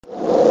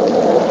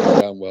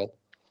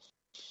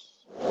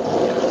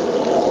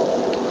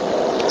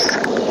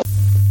Come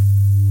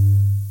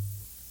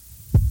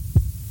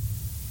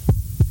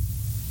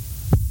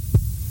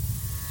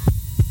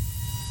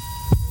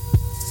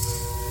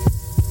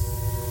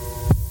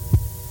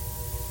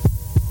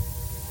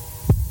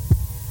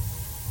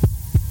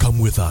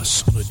with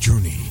us on a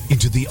journey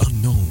into the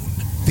unknown,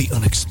 the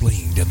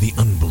unexplained, and the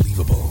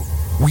unbelievable.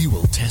 We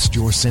will test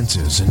your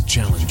senses and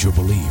challenge your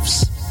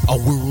beliefs. A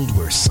world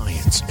where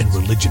science and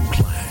religion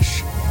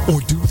clash.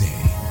 Or do they?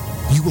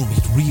 You will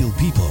meet real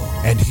people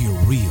and hear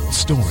real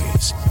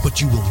stories, but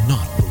you will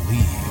not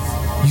believe.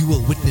 You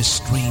will witness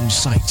strange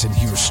sights and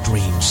hear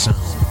strange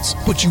sounds,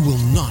 but you will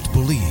not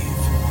believe.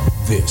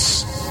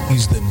 This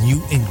is the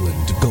New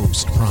England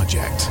Ghost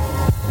Project.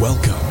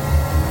 Welcome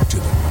to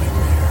the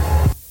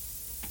nightmare.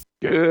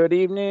 Good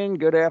evening,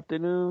 good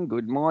afternoon,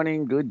 good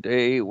morning, good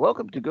day.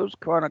 Welcome to Ghost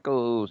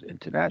Chronicles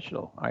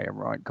International. I am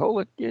Ron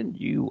Kolick, and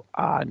you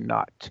are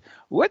not.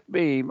 With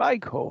me, my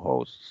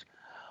co-hosts,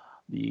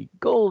 the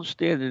gold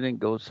standard in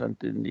ghost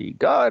hunting, the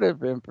god of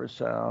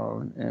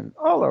infrasound, and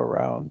all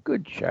around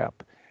good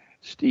chap,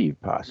 Steve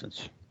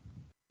Parsons.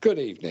 Good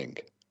evening.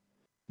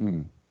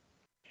 There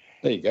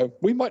you go.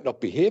 We might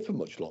not be here for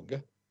much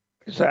longer.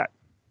 What's that?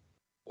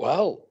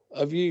 Well,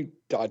 I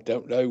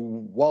don't know,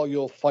 while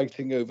you're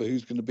fighting over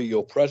who's going to be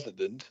your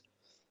president,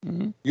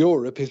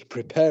 Europe is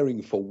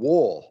preparing for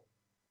war.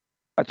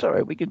 That's all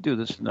right. We can do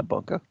this in the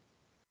bunker.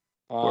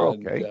 We're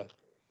okay.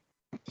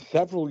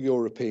 Several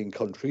European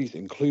countries,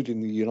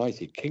 including the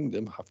United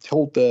Kingdom, have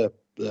told their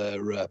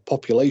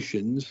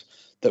populations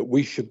that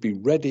we should be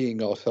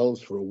readying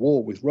ourselves for a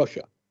war with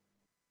Russia.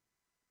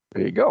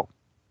 There you go.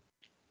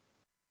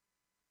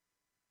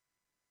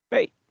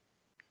 Hey,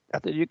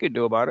 nothing you can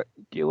do about it.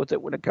 Deal with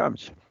it when it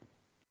comes.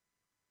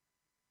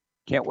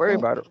 Can't worry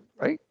about it,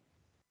 right?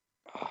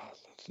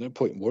 There's no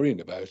point in worrying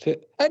about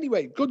it.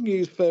 Anyway, good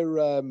news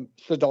for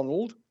Sir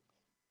Donald.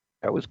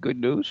 That was good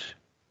news.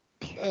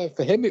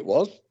 For him, it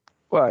was.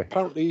 Why?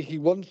 Apparently, he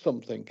won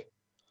something.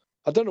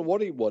 I don't know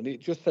what he won. It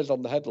just says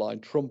on the headline,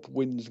 Trump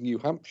wins New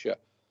Hampshire.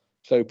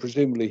 So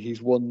presumably he's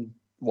won,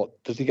 what,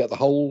 does he get the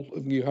whole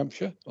of New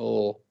Hampshire?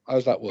 Or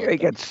how's that work? Yeah, he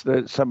gets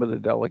some of the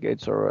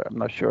delegates, or I'm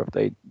not sure if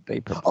they.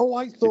 Oh,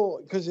 I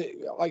thought, because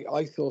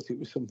I thought it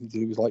was something to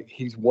do with, like,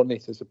 he's won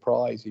it as a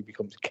prize. He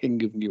becomes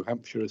king of New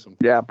Hampshire or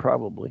something. Yeah,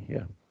 probably,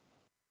 yeah.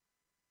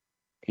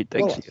 He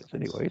thinks he is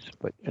anyways,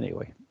 but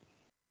anyway.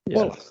 Yeah.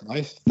 Well, that's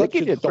nice.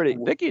 Vicky did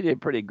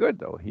pretty good,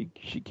 though.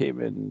 She came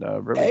in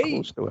very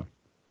close to him.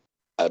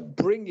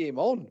 Bring him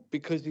on,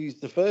 because he's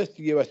the first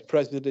U.S.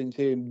 president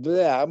in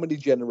how many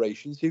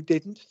generations who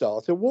didn't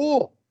start a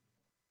war.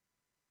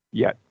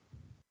 Yet.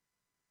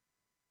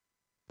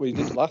 Well, he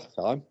did last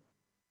time.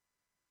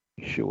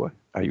 Sure.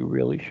 Are you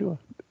really sure?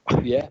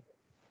 Yeah.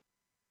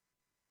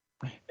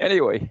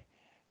 Anyway,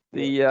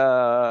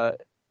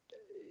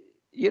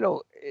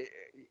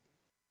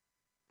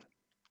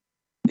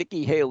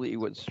 Nikki Haley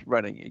was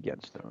running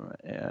against him,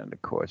 and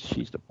of course,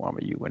 she's the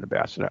former UN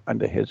ambassador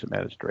under his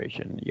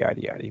administration,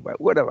 yada, yada,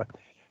 but whatever.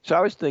 So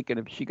I was thinking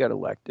if she got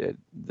elected,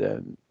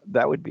 then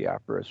that would be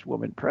our first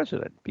woman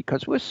president,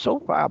 because we're so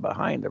far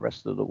behind the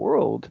rest of the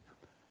world.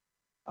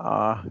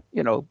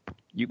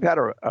 You've had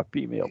a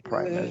female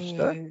prime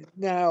minister.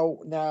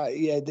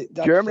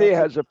 Germany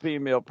has a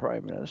female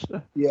prime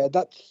minister. Yeah,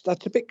 that's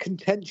a bit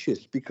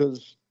contentious,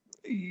 because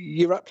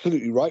you're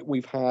absolutely right.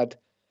 We've had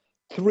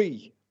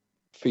 3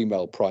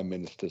 female prime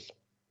ministers.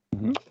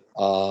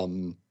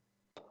 I've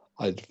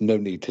no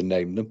need to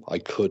name them. I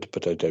could,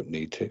 but I don't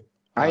need to.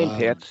 Iron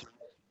Pants.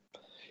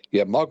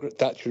 Yeah, Margaret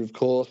Thatcher, of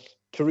course,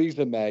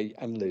 Theresa May,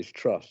 and Liz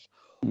Truss,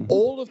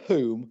 all of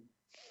whom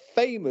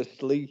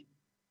famously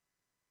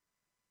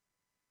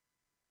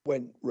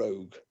went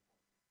rogue.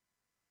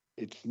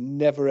 It's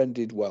never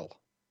ended well.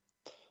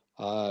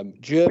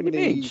 Germany. What do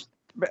you mean?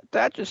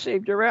 Thatcher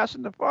saved your ass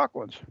in the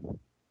Falklands.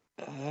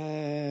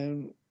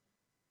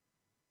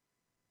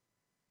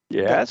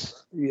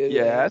 Yes.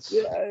 Yes. She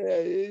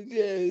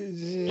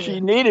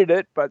needed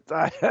it, but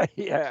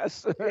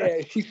yes.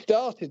 Yeah, she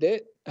started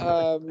it.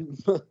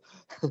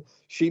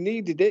 She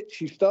needed it.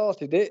 She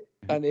started it,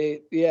 and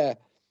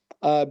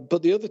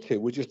but the other 2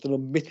 were just an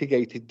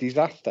unmitigated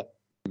disaster.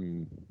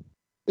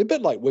 A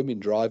bit like women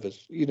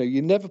drivers.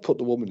 You never put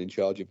the woman in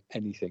charge of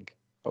anything.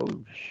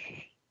 Oh,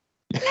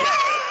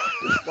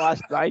 just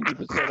lost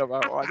 90% of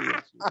our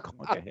audience.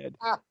 Clunk ahead.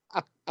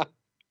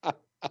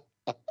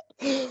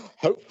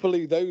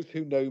 Hopefully those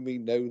who know me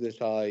know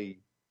that I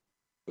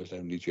was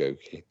only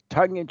joking.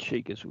 Tongue in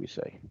cheek, as we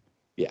say.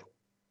 Yeah.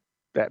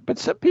 But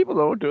some people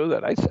don't do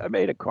that. I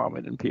made a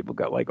comment and people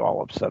got like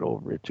all upset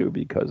over it too,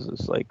 because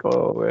it's like,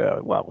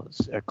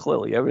 it's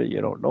clearly evident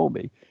you don't know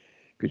me,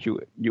 because you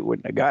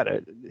wouldn't have got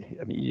it.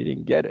 I mean, you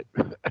didn't get it.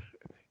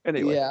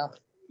 Anyway. Yeah.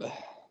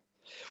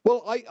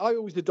 Well, I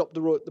always adopt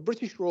the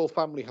British royal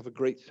family have a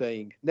great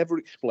saying: never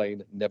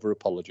explain, never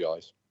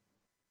apologise.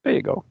 There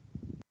you go.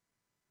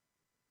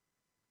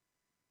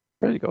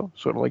 There you go.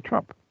 Sort of like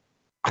Trump.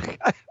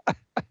 I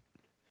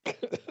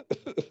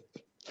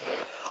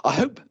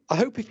hope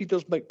if he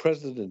does make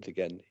president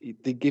again,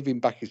 they give him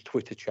back his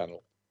Twitter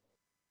channel.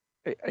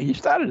 He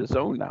started his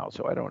own now,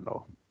 so I don't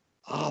know.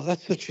 Oh,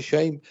 that's such a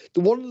shame.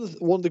 One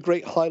of the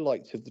great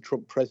highlights of the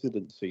Trump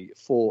presidency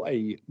for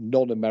a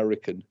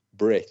non-American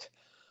Brit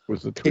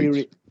Was the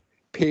tweets?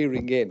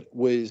 Peering in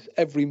was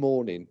every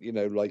morning,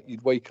 like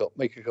you'd wake up,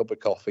 make a cup of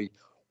coffee.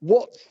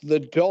 What's the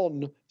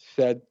Don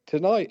said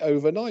tonight,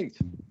 overnight?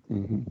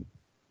 Mm-hmm.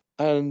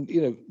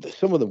 And,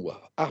 some of them were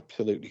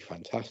absolutely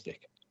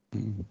fantastic.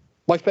 Mm-hmm.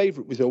 My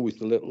favorite was always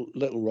the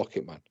little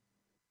Rocket Man.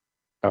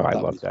 Oh, I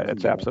love that.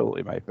 It's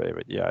absolutely my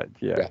favorite. Yeah.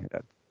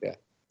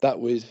 That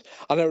was,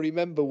 and I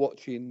remember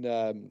watching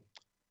the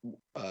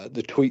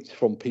tweets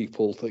from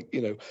people think,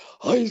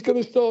 he's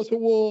going to start a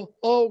war.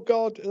 Oh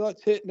God,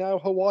 that's it now.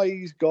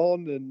 Hawaii's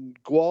gone and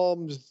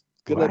Guam's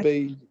going to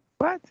be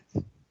what?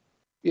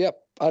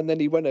 Yep. And then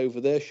he went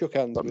over there, shook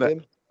hands with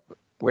him.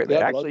 Wait, they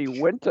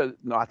actually went to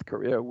North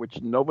Korea,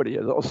 which nobody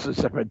else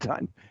has ever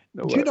done.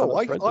 Do you know?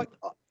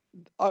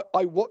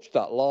 I watched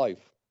that live.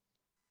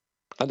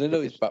 And I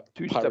know it's about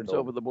two steps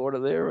over the border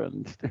there,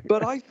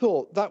 but I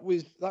thought that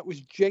was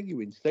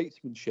genuine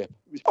statesmanship.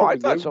 I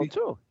thought so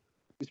too.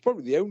 It was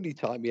probably the only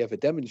time he ever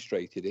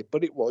demonstrated it,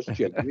 but it was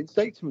genuine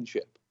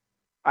statesmanship.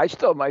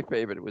 My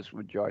favorite was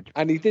with George.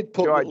 And he did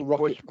put George little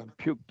Bush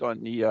puked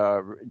on the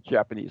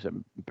Japanese.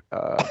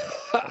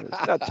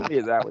 That to me,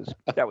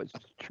 that was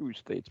true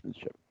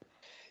statesmanship.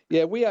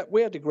 Yeah, we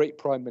had a great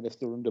prime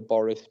minister under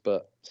Boris,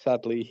 but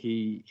sadly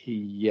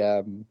he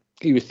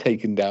was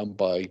taken down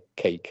by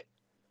cake.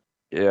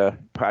 Yeah,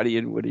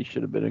 partying when he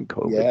should have been in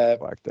COVID. Yeah,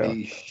 lockdown.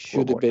 He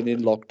should have been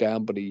in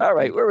lockdown, but he. All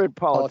right, we're in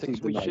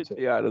politics. We should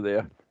be out of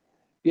there.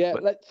 Yeah,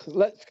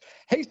 let's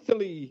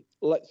hastily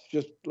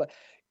just.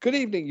 Good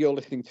evening. You're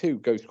listening to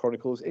Ghost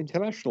Chronicles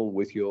International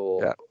with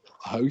your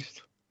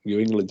host, New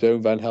England's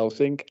own Van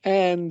Helsing,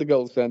 and the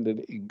gold standard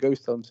in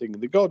ghost hunting,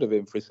 the god of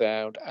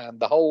infrasound, and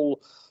the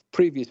whole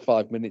previous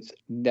 5 minutes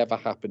never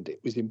happened.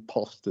 It was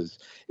imposters.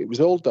 It was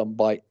all done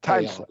by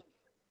AI.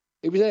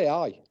 It was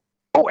AI.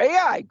 Oh,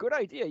 AI. Good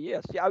idea.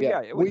 Yes.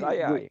 Yeah. It was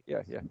AI.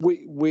 Yeah.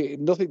 We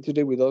nothing to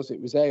do with us. It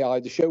was AI.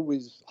 The show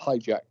was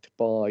hijacked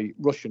by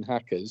Russian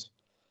hackers,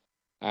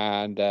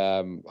 and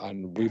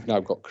we've now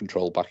got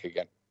control back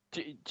again.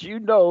 Do you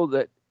know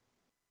that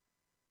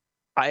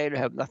I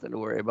have nothing to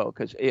worry about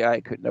because AI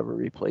could never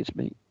replace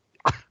me?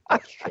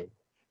 That's true.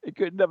 It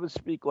could never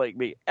speak like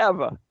me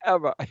ever.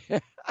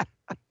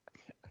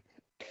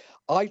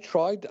 I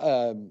tried.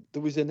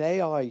 There was an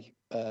AI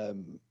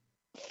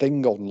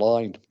thing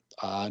online.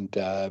 And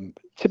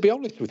to be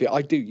honest with you,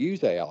 I do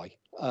use AI.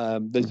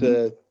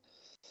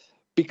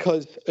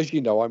 Because, as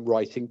you know, I'm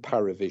writing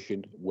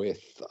Paravision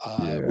with,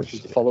 which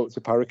is the follow-up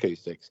to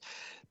Paracoustics.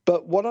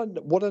 But what I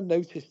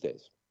noticed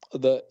is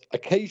that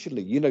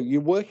occasionally,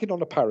 you're working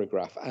on a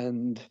paragraph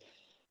and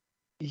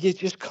you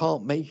just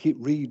can't make it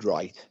read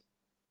right.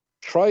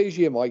 Try as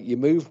you might, you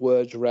move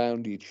words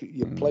around, you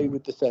play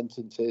with the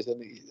sentences,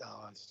 and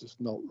it's just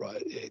not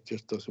right. It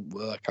just doesn't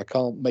work. I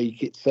can't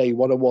make it say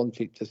what I want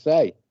it to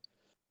say.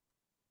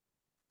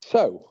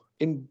 So,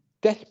 in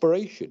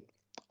desperation,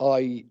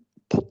 I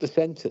put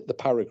the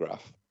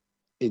paragraph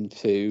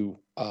into,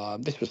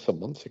 this was some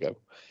months ago,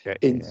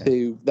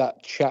 into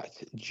that Chat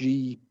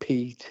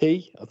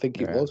GPT, I think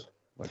it was.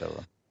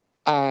 Whatever.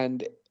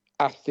 And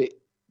asked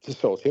it to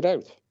sort it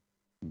out.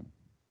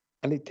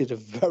 And it did a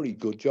very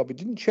good job. It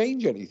didn't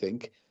change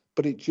anything,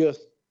 but it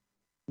just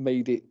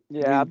made it.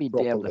 Yeah, I'll be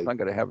damned if I'm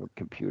going to have a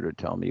computer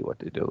tell me what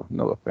to do.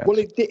 No offense. Well,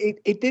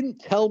 it didn't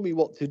tell me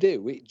what to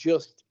do. It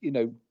just,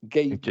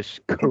 gave. It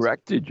just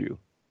corrected you.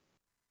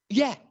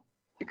 Yeah.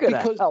 You got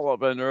a hell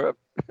of a nerve.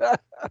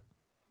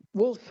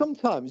 Well,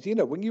 sometimes,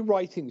 when you're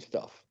writing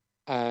stuff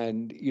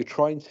and you're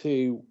trying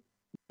to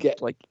get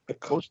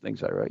most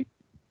things I write,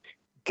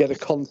 get a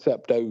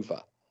concept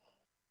over.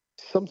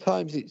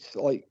 Sometimes it's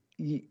like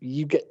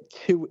you get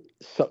too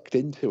sucked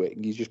into it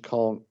and you just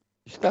can't.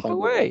 Step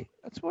away.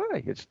 That's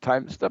why. It's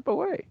time to step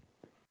away.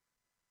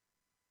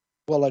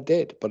 Well, I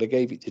did, but I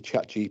gave it to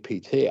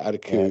ChatGPT out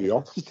of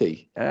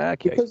curiosity.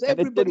 Okay. Because and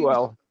it did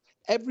well.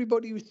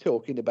 Everybody was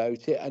talking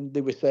about it, and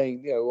they were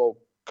saying,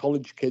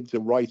 college kids are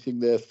writing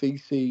their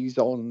theses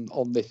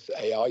on this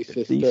AI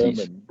system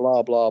and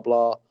blah, blah,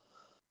 blah.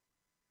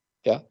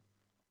 Yeah.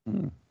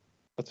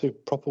 That's a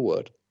proper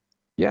word.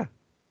 Yeah.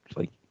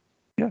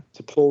 It's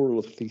a plural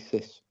of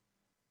thesis.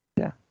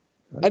 Yeah.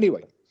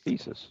 Anyway.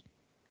 Thesis.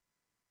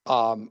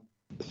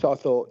 So I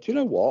thought, do you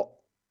know what?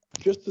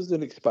 Just as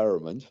an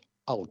experiment,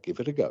 I'll give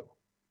it a go.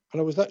 And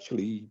I was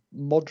actually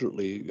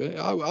moderately.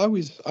 I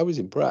was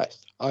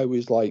impressed. I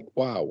was like,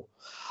 wow.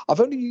 I've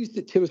only used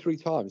it 2 or 3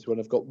 times when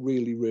I've got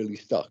really, really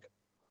stuck.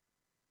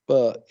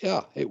 But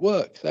yeah, it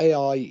works.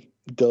 AI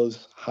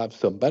does have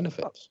some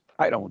benefits.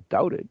 I don't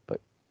doubt it, but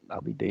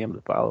I'll be damned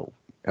if I'll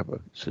ever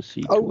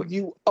succeed. Oh,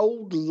 you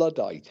old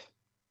Luddite.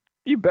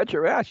 You bet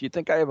your ass. You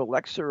think I have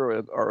Alexa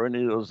or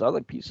any of those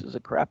other pieces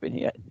of crap in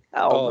here?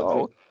 Hell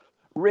no.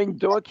 Ring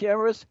door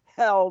cameras?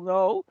 Hell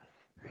no.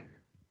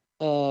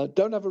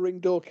 Don't have a Ring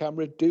door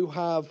camera. Do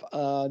have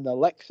an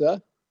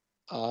Alexa,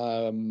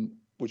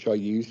 which I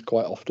use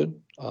quite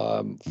often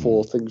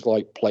for things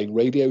like playing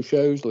radio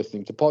shows,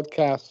 listening to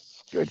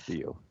podcasts. Good for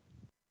you.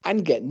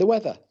 and getting the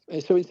weather.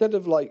 And so instead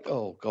of like,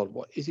 oh God,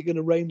 what is it going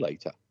to rain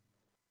later?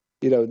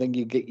 Then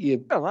you get your.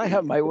 Well, I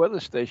have my weather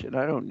station.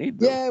 I don't need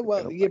those. Yeah,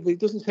 well, yeah, but it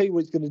doesn't tell you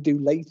what it's going to do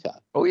later.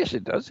 Oh, yes,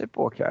 it does. It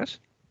forecasts.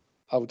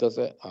 Oh, does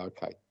it?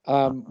 Okay.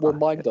 Well,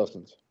 mine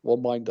doesn't.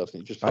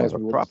 It just tells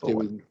me what it's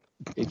doing.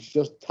 It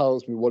just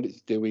tells me what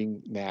it's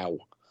doing now.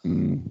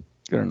 Good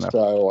enough.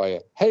 So,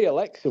 hey,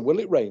 Alexa, will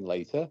it rain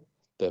later?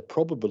 The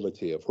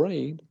probability of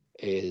rain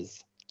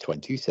is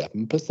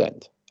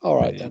 27%.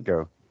 All right, there you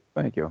go.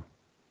 Thank you.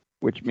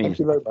 Which means thank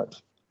you very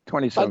much.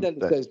 27%. And then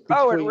it says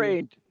oh, it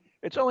rained.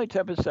 It's only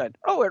 10%.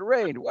 Oh, it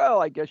rained.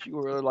 Well, I guess you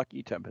were a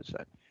lucky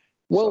 10%.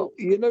 Well,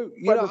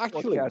 So,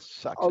 actually,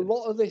 a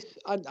lot of this,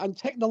 and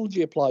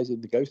technology applies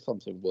in the ghost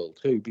hunting world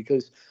too,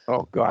 because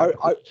oh God,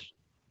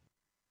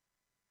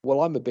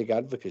 I'm a big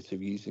advocate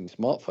of using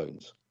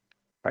smartphones.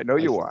 I know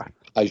you are,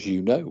 as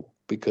you know,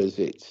 because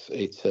it's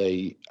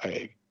a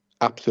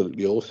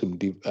absolutely awesome,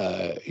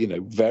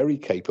 very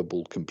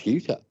capable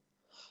computer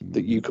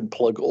that you can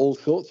plug all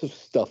sorts of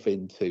stuff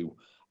into,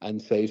 and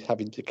saves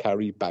having to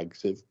carry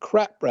bags of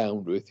crap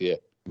round with you.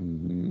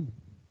 Mm-hmm.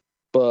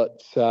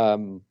 But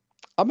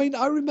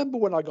I remember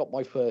when I got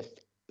my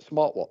first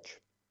smartwatch,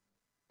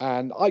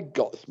 and I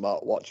got a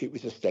smartwatch. It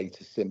was a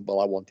status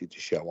symbol. I wanted to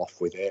show off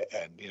with it,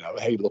 and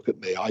hey, look at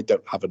me! I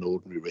don't have an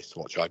ordinary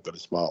wristwatch. I've got a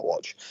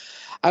smartwatch.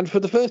 And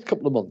for the first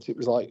couple of months, it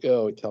was like,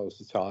 oh, it tells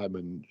the time,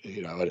 and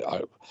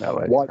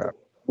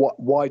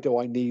why do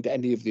I need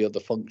any of the other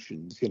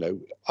functions?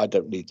 I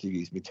don't need to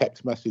use my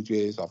text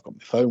messages. I've got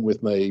my phone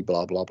with me.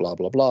 Blah blah blah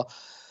blah blah.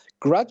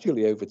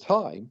 Gradually, over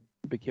time,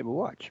 it became a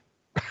watch.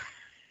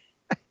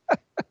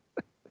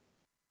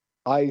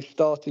 I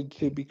started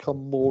to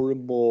become more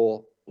and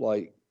more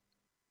like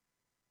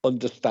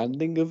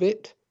understanding of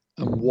it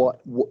and what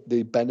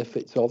the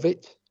benefits of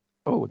it.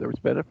 Oh, there's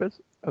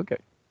benefits? Okay.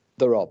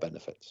 There are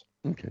benefits.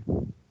 Okay.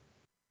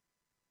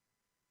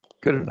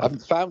 Good enough. I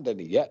haven't found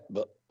any yet,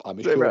 but I'm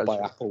assured by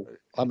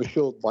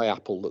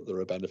Apple that there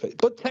are benefits.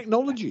 But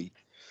technology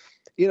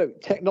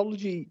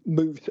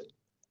moves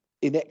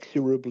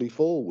inexorably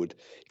forward.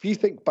 If you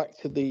think back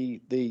to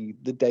the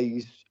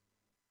days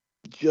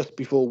just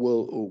before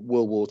World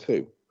War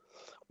II,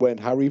 when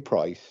Harry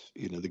Price,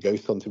 the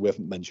ghost hunter we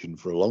haven't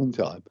mentioned for a long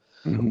time,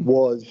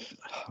 was,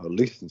 at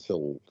least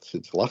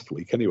since last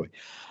week anyway,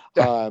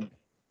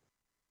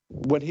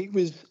 when he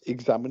was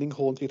examining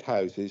haunted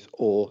houses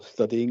or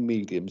studying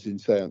mediums in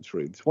seance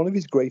rooms, one of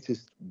his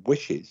greatest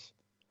wishes,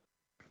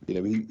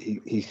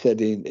 he said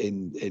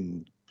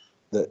in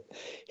that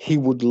he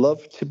would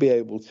love to be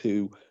able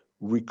to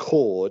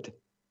record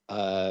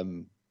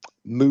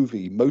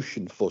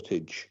motion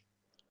footage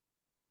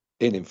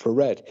in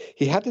infrared.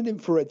 He had an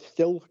infrared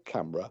still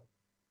camera,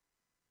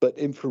 but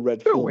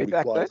infrared film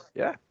requires...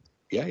 Yeah.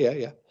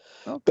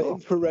 Oh, but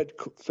infrared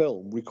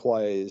film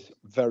requires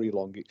very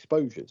long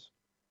exposures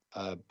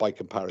by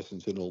comparison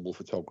to normal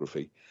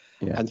photography.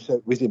 Yeah. And so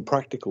it was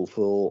impractical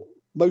for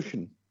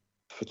motion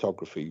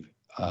photography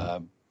as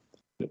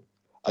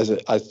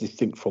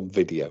distinct from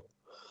video.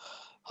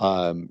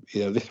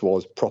 This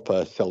was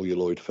proper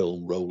celluloid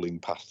film rolling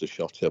past a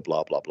shutter,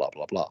 blah, blah, blah,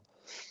 blah, blah.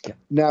 Yeah.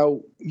 Now,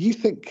 you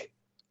think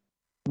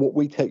what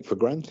we take for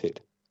granted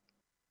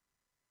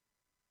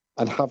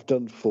and have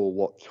done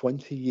for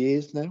 20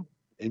 years now,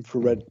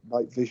 infrared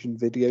night vision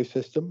video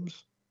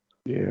systems.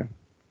 Yeah.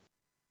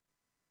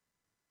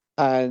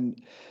 And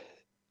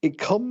it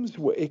comes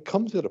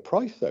at a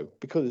price though,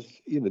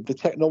 because the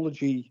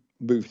technology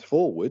moves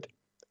forward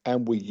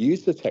and we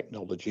use the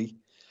technology,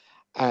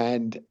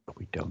 and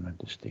we don't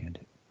understand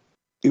it.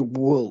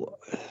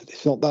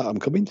 It's not that I'm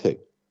coming to.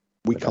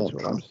 That's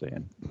what I'm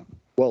saying.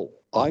 Well,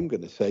 I'm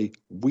going to say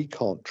we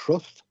can't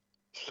trust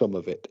some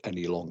of it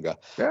any longer.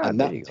 Yeah, and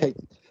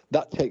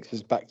that takes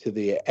us back to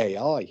the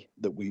AI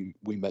that we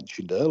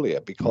mentioned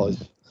earlier,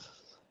 because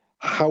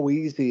how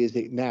easy is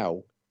it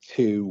now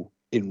to,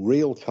 in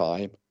real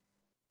time,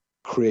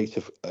 create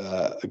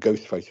a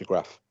ghost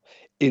photograph,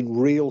 in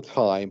real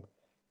time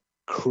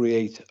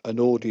create an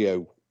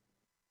audio,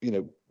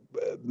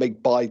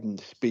 make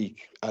Biden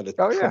speak out of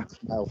Trump's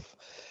mouth.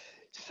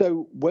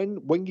 So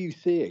when you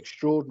see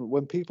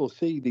when people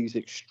see these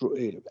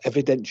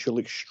evidential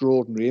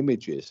extraordinary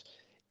images,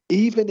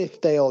 even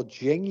if they are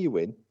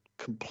genuine,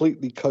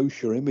 completely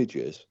kosher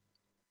images,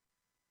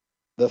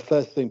 the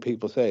first thing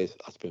people say is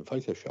that's been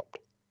photoshopped.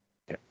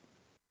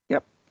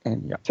 Yep.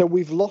 So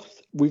we've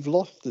lost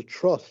the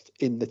trust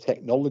in the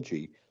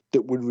technology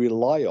that we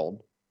rely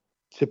on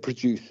to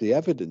produce the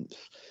evidence.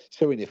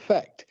 So in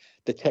effect,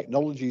 the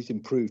technology's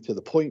improved to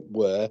the point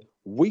where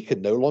we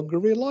can no longer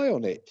rely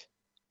on it.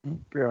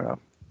 Fair enough.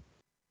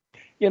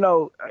 If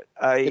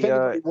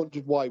anybody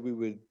wondered why we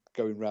were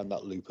going around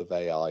that loop of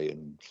AI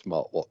and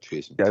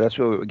smartwatches. That's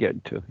what we were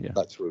getting to. Yeah.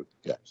 It's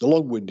a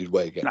long-winded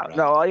way of getting around.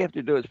 No, all you have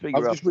to do is figure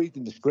out. I was just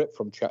reading the script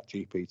from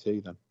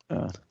ChatGPT then.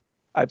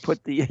 I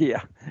put the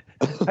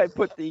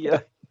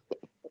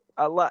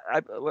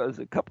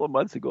a couple of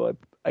months ago,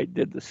 I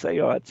did the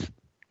seance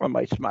on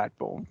my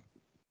smartphone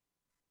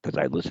because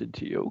I listened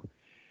to you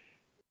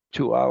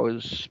 2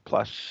 hours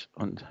plus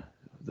on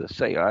the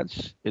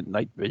seance in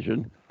night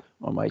vision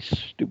on my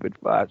stupid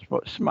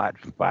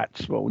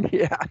smartphone.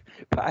 Yeah,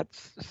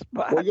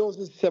 smart. Well, yours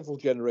is several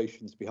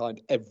generations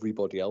behind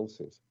everybody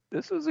else's.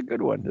 This is a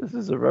good one. This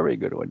is a very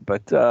good one.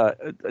 But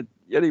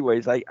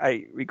anyways,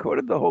 I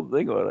recorded the whole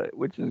thing on it,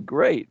 which is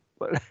great.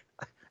 But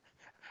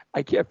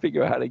I can't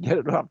figure out how to get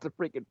it off the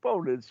freaking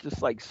phone. It's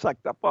just like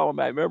sucked up all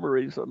my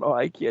memories. So no,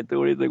 I can't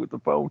do anything with the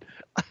phone.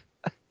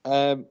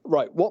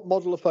 Right. What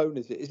model of phone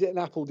is it? Is it an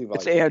Apple device?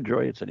 It's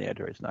Android. It's an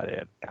Android. It's not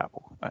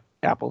Apple.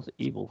 Apple's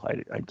evil.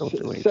 I don't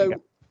do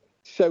anything.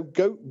 So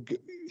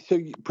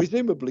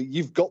presumably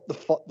you've got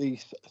the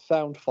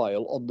sound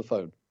file on the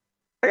phone.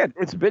 Yeah,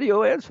 it's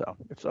video and sound.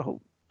 It's a whole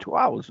 2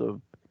 hours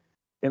of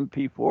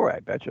MP4. I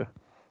betcha.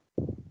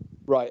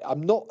 Right.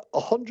 I'm not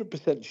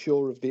 100%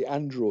 sure of the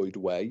Android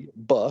way,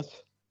 but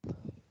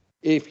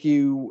if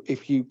you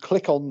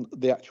click on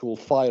the actual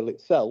file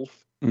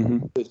itself,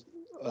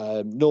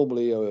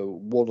 normally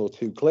 1 or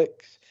 2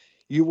 clicks,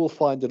 you will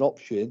find an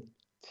option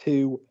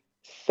to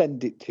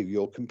send it to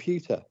your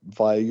computer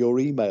via your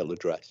email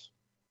address.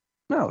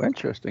 Oh,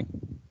 interesting.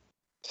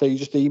 So you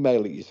just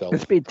email it yourself.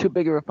 It's been too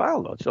big of a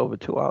file, though. It's over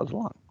 2 hours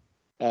long.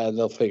 And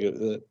they'll figure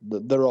that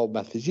there are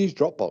methods. Use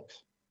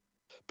Dropbox.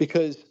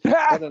 Because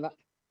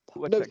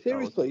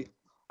seriously,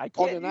 I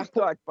can't use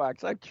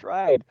Dropbox. I've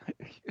tried.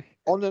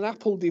 On an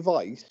Apple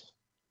device,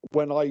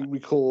 when I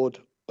record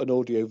an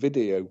audio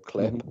video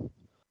clip,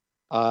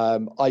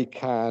 I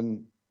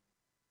can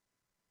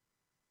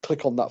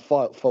click on that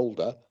file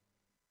folder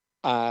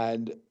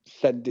and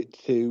send it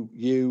to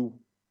you,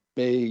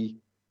 me,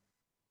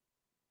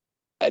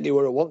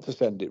 anywhere I want to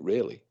send it,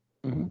 really.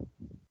 Mm-hmm.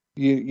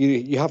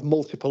 You have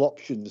multiple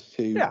options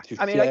to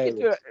I mean, share I can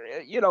do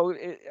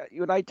it.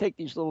 When I take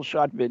these little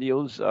short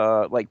videos,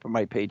 like for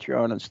my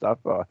Patreon and stuff,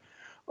 or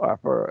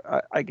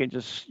I can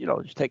just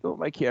just take out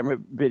my camera,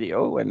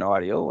 video and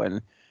audio,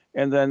 and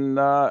then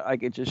I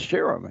can just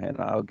share them,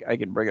 and I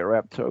can bring it right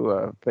up to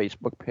a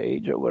Facebook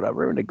page or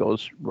whatever, and it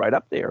goes right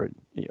up there, it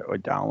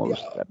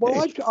downloads. Yeah.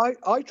 Well,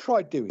 I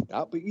tried doing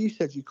that, but you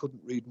said you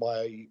couldn't read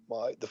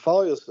the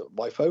files that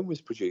my phone was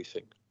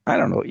producing. I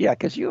don't know. Yeah,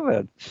 because you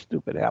have a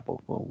stupid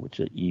Apple phone,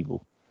 which is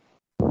evil.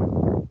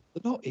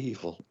 They're not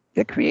evil.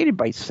 They're created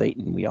by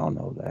Satan. We all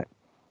know that.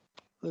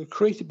 They were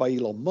created by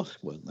Elon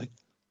Musk, weren't they?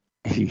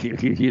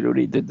 You know what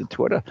he did to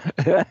Twitter?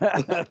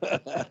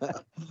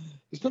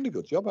 He's done a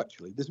good job,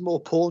 actually. There's more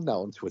porn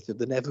now on Twitter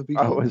than ever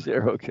before. Oh, is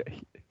there?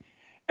 Okay.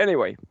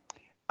 Anyway.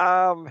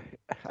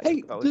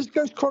 Hey, does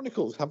Ghost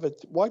Chronicles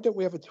why don't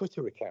we have a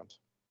Twitter account?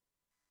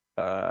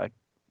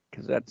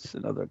 Because that's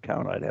another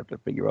account I'd have to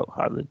figure out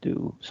how to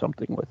do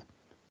something with.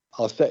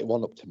 I'll set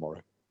one up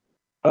tomorrow.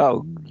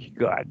 Oh,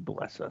 God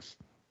bless us.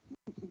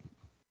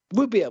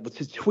 We'll be able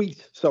to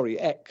tweet,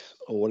 X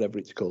or whatever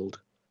it's called.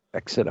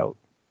 X it out.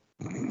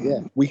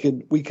 Yeah, we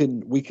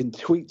can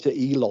tweet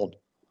to Elon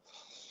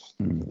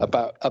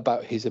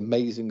about his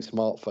amazing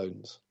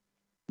smartphones.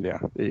 Yeah,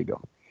 there you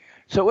go.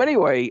 So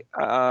anyway,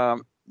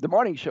 the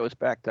morning show is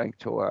back thanks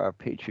to our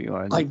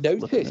Patreon. I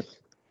noticed.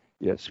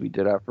 Yes, we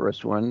did our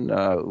first one.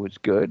 It was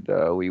good.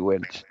 We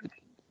went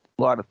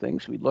a lot of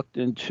things. We looked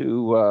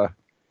into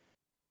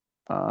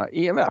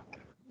EMF,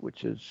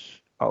 which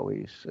is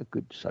always a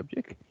good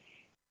subject.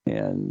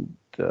 And,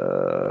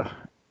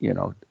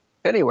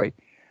 anyway.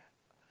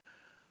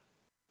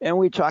 And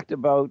we talked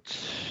about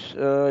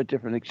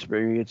different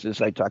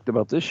experiences. I talked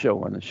about this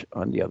show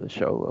on the other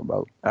show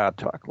about our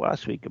talk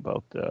last week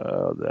about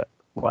the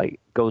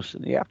ghosts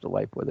in the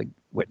afterlife, where the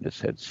witness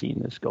had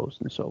seen this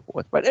ghost and so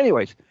forth. But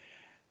anyways,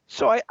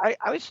 so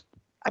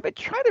I've been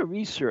trying to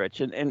research,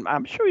 and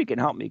I'm sure you can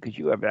help me because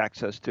you have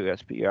access to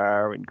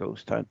SPR and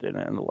ghost hunting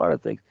and a lot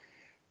of things.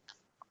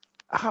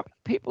 How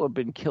people have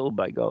been killed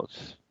by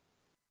ghosts?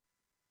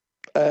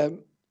 The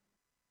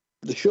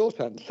short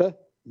answer,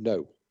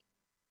 no.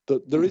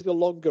 There is a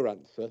longer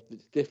answer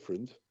that's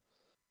different,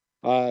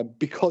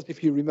 because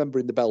if you remember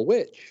in the Bell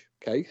Witch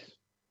case,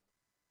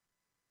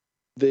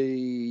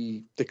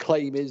 the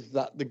claim is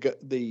that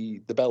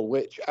the Bell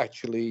Witch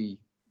actually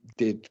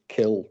did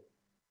kill.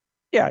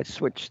 Yeah, I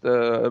switched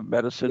the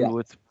medicine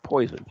with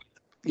poison.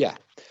 Yeah,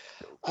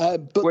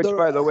 which,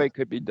 by the way,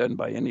 could be done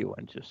by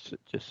anyone. Just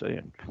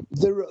saying.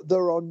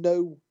 There are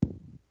no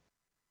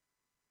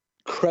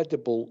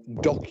credible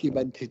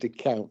documented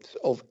accounts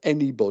of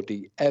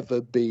anybody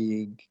ever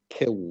being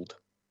killed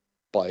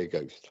by a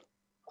ghost,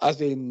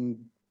 as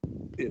in,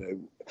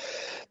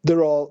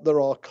 there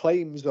are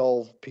claims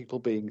of people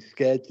being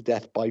scared to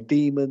death by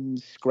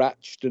demons,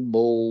 scratched and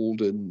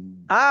mauled,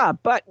 and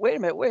but wait a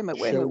minute,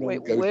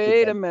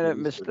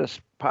 Mr.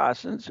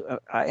 Parsons,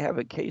 I have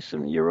a case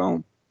in your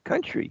own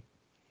country.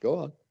 Go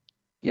on.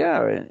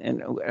 Yeah,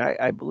 and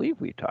I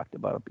believe we talked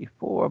about it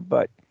before,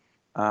 but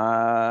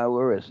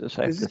where is this?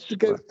 Is this the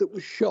ghost that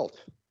was shot?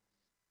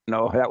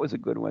 No, that was a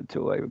good one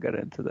too. I got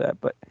into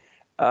that, but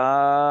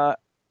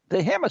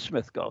the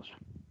Hammersmith ghost.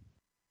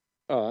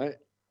 All right,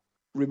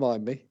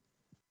 remind me.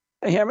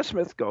 The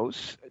Hammersmith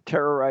ghost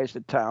terrorized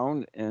the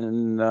town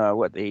in the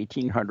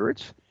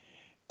 1800s.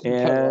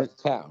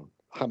 Terrorized town.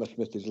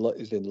 Hammersmith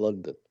is in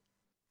London.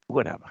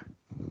 Whatever.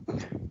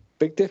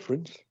 Big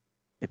difference.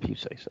 If you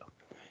say so.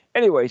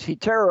 Anyways, he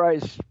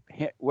terrorized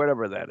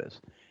whatever that is.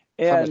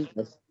 And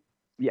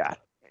yeah,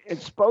 and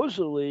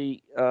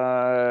supposedly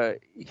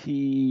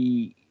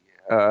he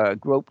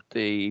groped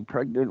a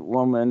pregnant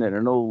woman and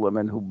an old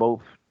woman who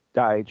both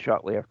died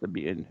shortly after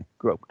being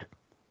groped.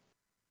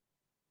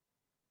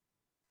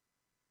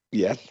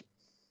 Yes.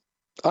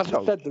 As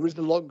I said, there is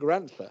a longer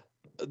answer.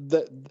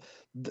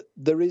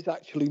 There is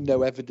actually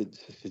no evidence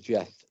to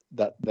suggest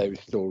that those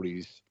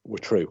stories were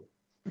true.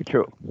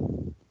 True.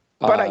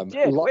 But I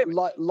did.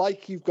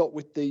 Like you've got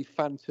with the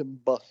Phantom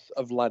bus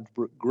of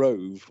Ladbroke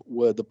Grove,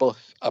 where the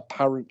bus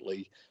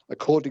apparently,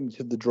 according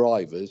to the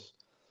drivers,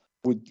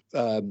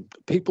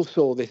 people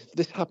saw this.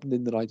 This happened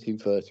in the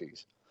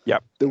 1930s.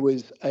 Yep. There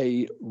was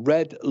a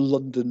red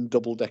London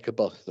double-decker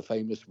bus, the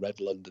famous red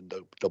London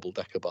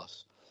double-decker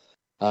bus.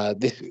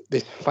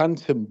 This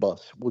Phantom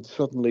bus would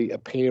suddenly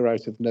appear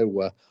out of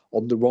nowhere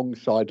on the wrong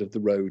side of the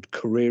road,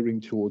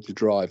 careering towards the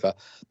driver.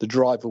 The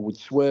driver would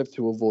swerve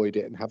to avoid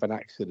it and have an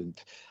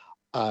accident.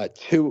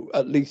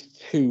 At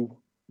least two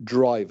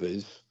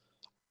drivers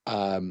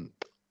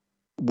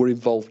were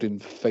involved in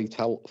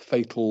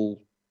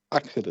fatal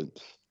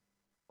accidents,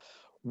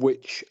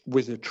 which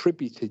was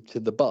attributed to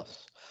the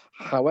bus.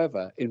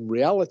 However, in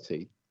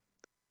reality,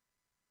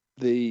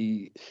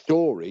 the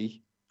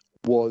story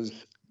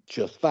was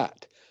just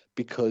that,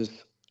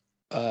 because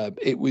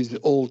it was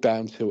all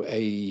down to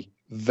a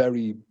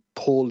very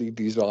poorly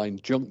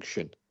designed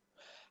junction,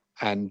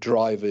 and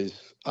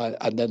drivers,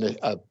 and then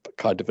a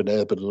kind of an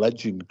urban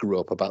legend grew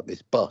up about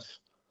this bus,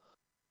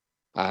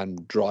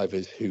 and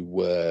drivers who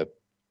were,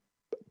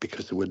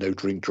 because there were no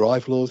drink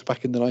drive laws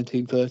back in the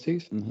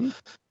 1930s, mm-hmm.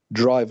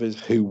 drivers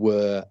who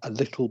were a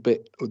little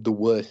bit the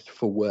worst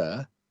for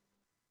wear,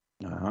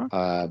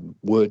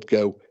 would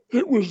go,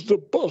 "It was the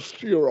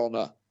bus, Your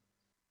Honour."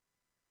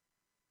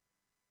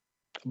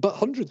 But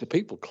hundreds of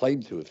people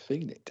claim to have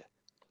seen it.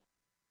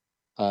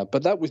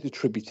 But that was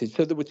attributed.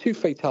 So there were two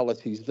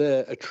fatalities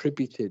there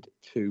attributed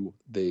to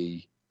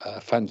the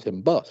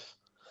Phantom bus.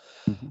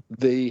 Mm-hmm.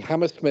 The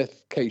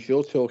Hammersmith case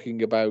you're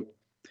talking about,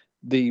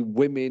 the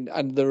women,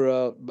 and there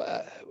are,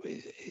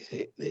 is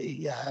it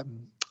the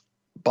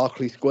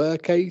Berkeley Square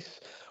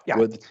case,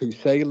 where the two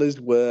sailors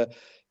were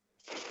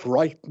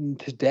frightened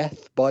to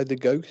death by the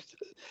ghost.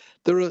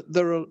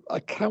 There are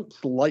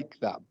accounts like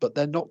that, but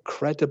they're not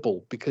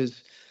credible,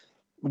 because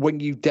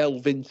when you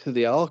delve into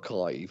the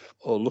archive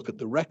or look at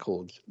the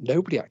records,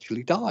 nobody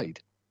actually died.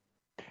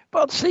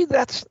 Well, see,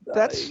 that's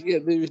there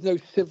is no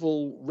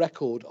civil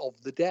record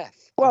of the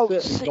death. Well,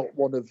 certainly not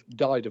one of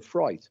died of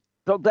fright.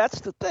 So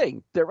that's the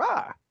thing. There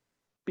are,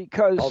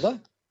 because are there?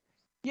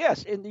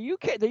 Yes, in the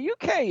UK,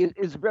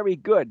 is very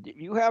good.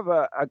 You have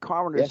a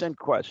coroner's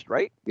inquest,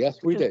 right? Yes,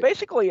 we do. It's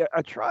basically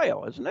a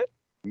trial, isn't it?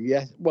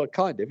 Yes, well,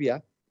 kind of, yeah.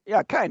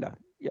 Yeah, kind of,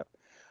 yeah.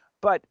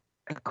 But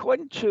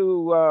according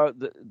to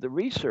the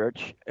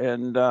research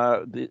and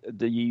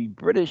the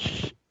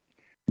British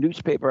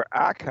newspaper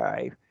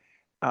archive,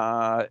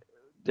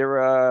 there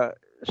are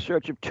a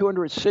search of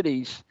 200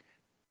 cities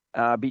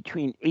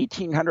between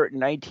 1800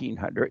 and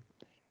 1900.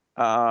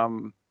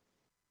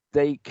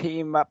 They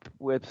came up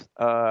with,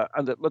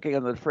 looking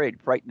under the phrase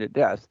 "frightened to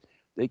death,"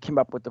 they came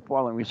up with the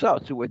following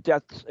results. There were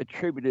deaths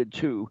attributed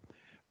to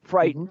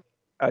fright,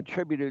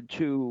 attributed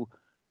to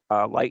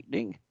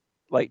lightning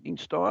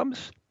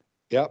storms,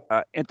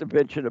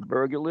 intervention of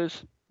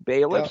burglars,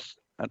 bailiffs,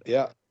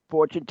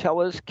 fortune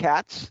tellers,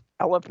 cats,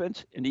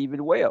 elephants, and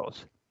even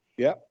whales.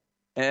 Yeah.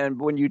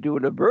 And when you do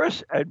an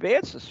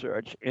advanced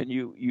search and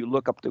you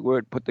look up the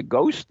word, put the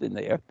ghost in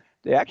there,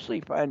 they actually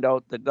find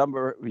out the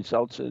number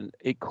results in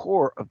a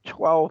core of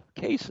 12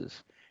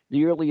 cases,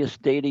 the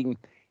earliest dating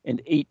in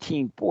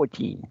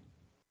 1814.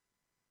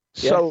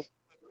 Yes. So,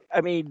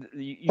 I mean,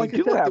 you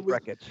do have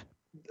records.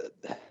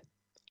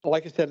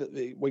 Like I said,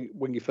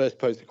 when you first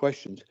posed the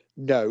questions,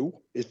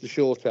 no is the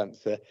short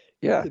answer.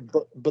 Yeah.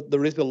 But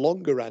there is a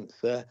longer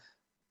answer,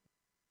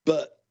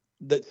 but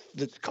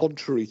that's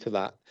contrary to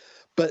that.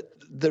 But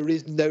there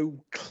is no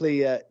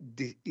clear,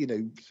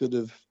 sort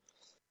of.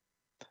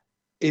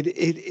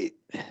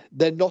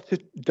 They're not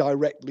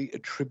directly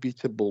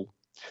attributable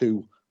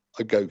to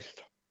a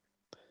ghost.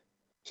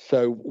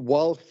 So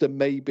whilst there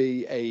may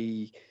be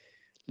a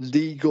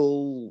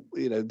legal,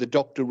 the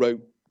doctor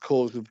wrote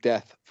cause of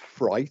death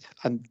fright,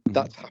 and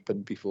that's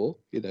happened before.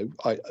 There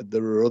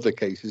are other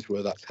cases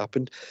where that's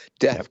happened.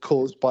 Death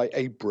caused by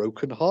a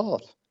broken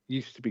heart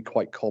used to be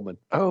quite common.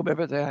 Oh,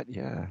 remember that?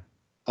 Yeah.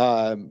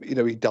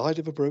 He died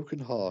of a broken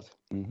heart.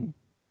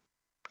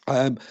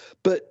 Mm-hmm.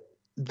 But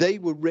they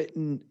were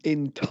written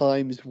in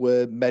times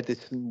where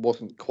medicine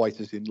wasn't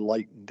quite as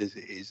enlightened as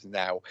it is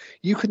now.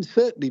 You can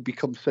certainly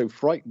become so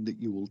frightened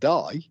that you will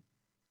die,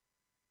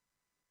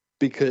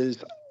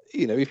 because,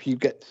 if you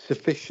get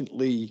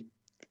sufficiently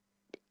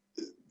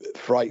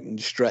frightened,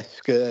 stressed,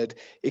 scared,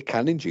 it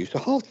can induce a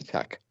heart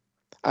attack.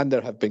 And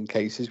there have been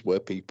cases where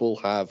people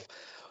have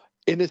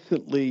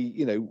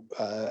innocently,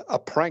 a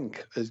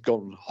prank has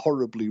gone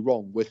horribly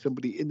wrong where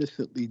somebody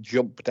innocently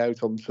jumped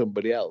out on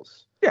somebody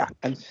else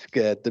and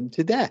scared them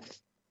to death.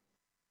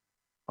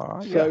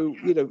 So,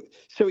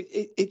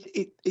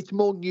 it's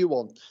more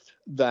nuanced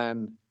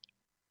than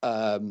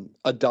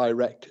a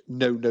direct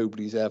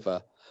nobody's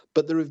ever.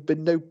 But there have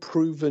been no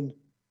proven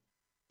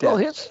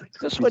deaths. Well,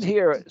 this one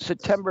here,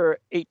 September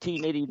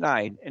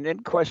 1889, an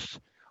inquest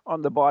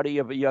on the body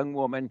of a young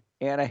woman,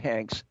 Anna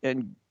Hanks,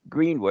 in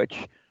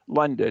Greenwich,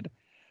 London,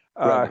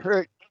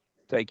 heard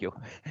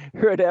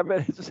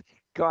evidence.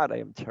 God, I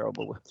am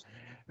terrible.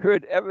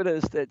 Heard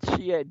evidence that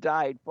she had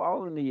died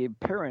following the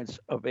appearance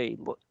of a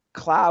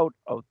cloud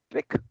of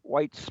thick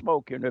white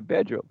smoke in her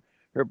bedroom.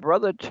 Her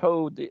brother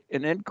told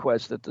an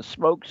inquest that the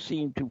smoke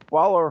seemed to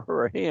follow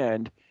her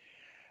hand,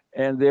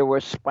 and there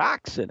were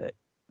sparks in it.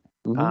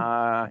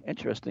 Mm-hmm.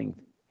 Interesting.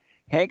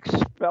 Hanks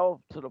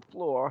fell to the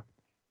floor,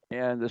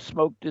 and the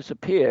smoke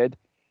disappeared.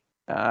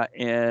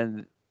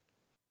 And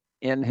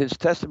in his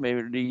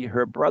testimony,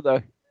 her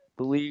brother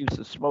believes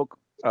the smoke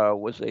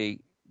was a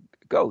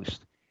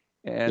ghost,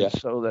 and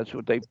so that's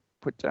what they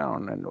put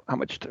down. And how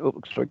much?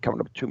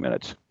 Coming up 2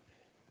 minutes.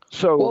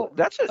 So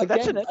that's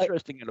an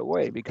interesting in a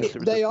way because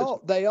they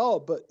are,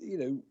 but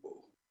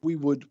we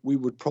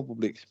would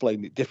probably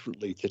explain it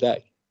differently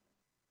today.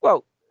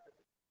 Well,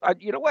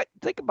 you know what?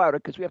 Think about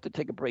it because we have to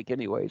take a break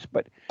anyways.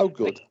 But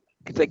good.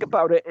 Think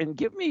about it and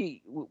give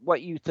me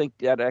what you think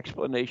that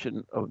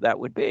explanation of that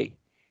would be.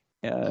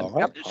 All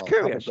right. I'm just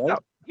curious. Now,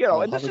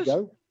 this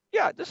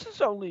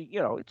is only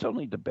it's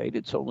only debate.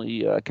 It's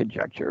only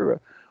conjecture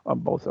on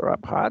both our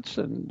parts,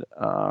 and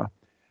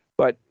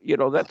but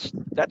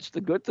that's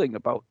the good thing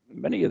about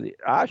many of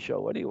our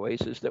show,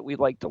 anyways, is that we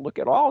like to look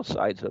at all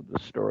sides of the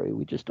story.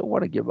 We just don't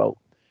want to give out.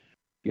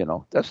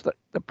 That's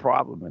the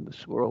problem in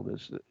this world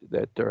is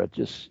that there are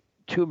just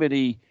too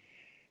many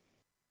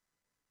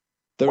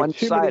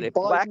one-sided,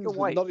 black and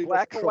white.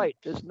 Black and white.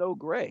 There's no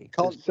gray.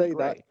 Can't say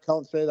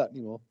that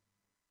anymore.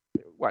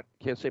 What?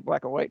 Can't say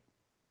black and white?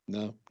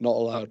 No, not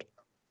allowed.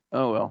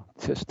 Oh well,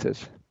 tis.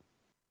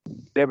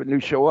 They have a new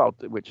show out,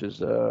 which is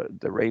the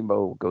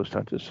Rainbow Ghost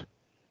Hunters.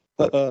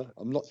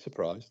 I'm not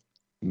surprised.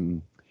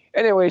 Mm.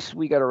 Anyways,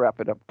 we got to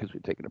wrap it up because we're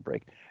taking a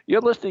break.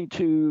 You're listening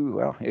to,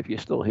 well, if you're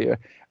still here,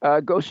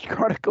 Ghost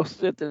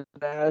Chronicles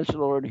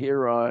International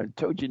here on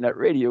TogiNet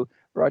Radio,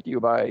 brought to you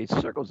by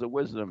Circles of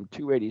Wisdom,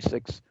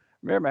 286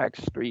 Merrimack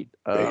Street.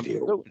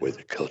 Radio with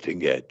a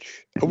cutting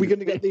edge. Are we going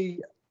to get the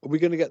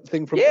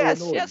thing from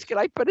Illinois? Yes. Can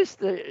I finish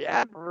the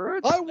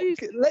advert, please?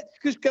 Let's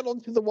just get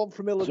on to the one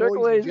from Illinois.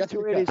 Circle is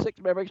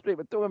 286 Merrimack Street,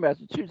 Methuen,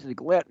 Massachusetts.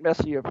 Glant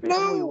Messier.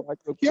 No,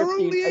 you're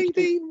only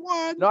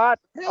 18-1. Not.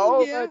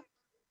 Hell yeah.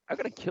 I'm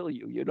going to kill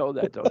you. You know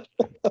that, don't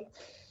you?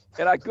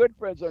 And our good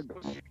friends are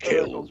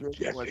Kill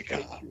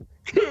Jessica.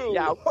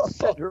 Yeah, we'll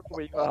send her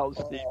over your house,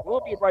 Steve. We'll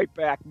be right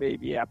back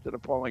maybe after the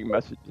following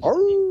messages.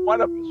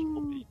 One of us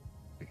will be.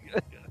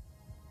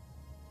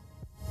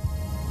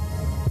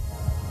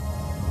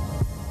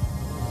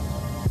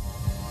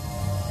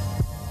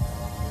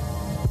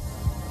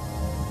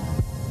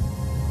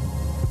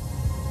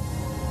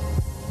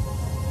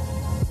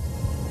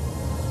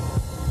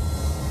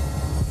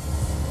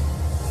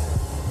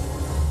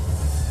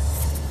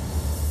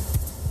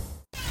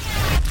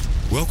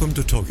 Welcome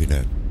to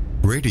TogiNet,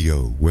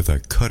 radio with a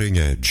cutting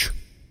edge.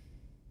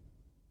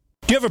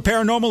 Do you have a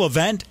paranormal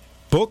event,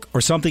 book, or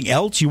something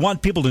else you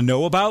want people to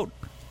know about?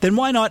 Then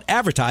why not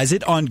advertise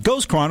it on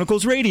Ghost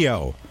Chronicles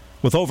Radio?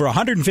 With over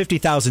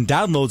 150,000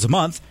 downloads a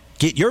month,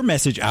 get your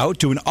message out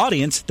to an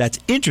audience that's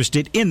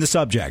interested in the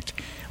subject.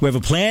 We have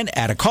a plan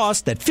at a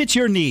cost that fits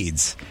your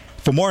needs.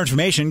 For more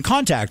information,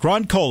 contact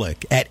Ron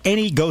Kolick at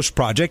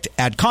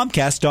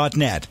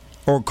anyghostproject@comcast.net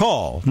or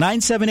call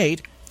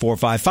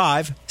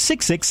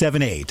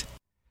 978-455-6678.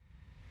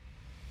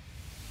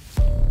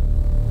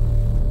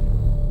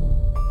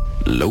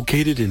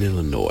 Located in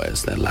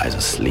Illinois, there lies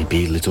a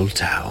sleepy little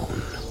town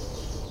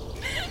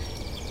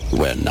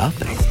where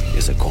nothing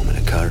is a common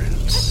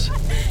occurrence.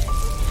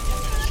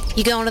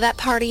 You going to that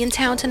party in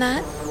town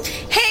tonight?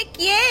 Heck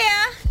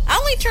yeah! I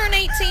only turned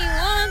 18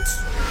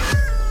 once.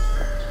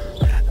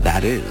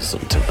 That is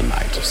until the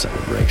night of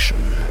celebration.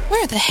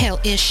 Where the hell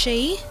is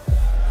she?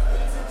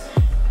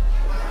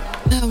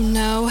 Oh,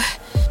 no.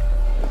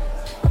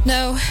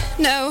 No,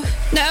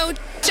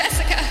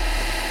 Jessica!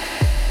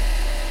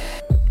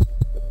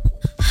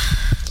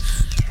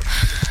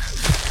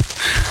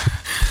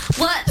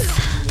 What's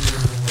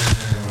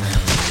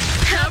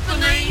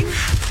happening?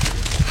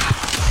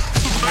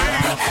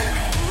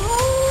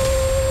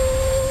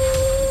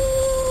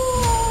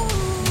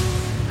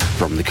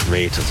 From the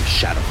creators of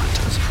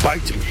Shadowhunters,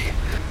 Bite Me,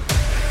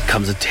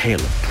 comes a tale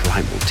of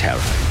primal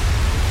terror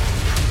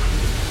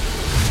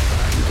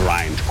and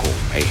grindcore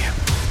mayhem.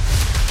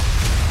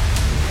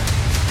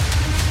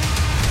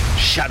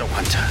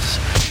 Shadowhunters,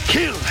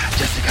 kill,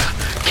 Jessica,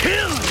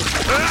 kill!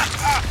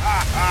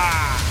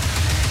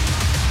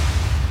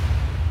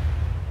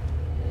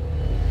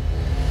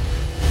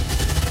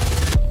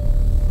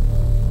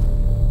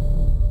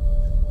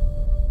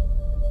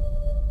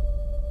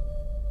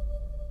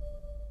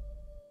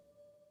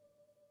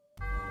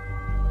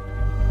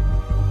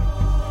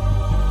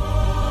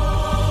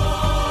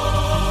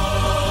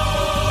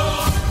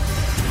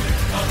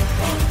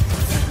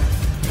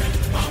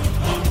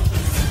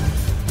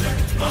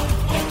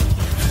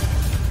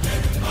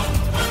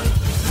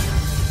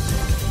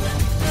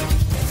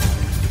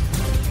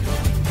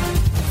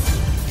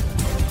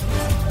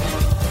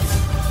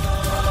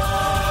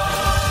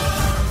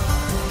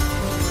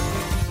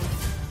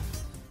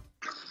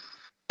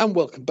 And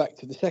welcome back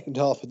to the second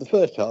half of the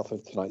first half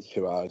of tonight's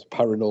 2 hours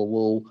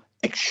paranormal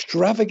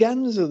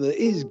extravaganza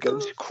that is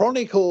Ghost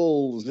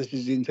Chronicles. This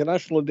is the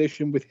international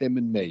edition with him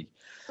and me.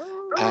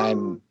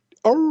 And,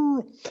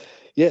 you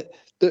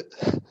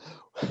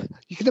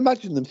can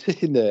imagine them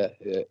sitting there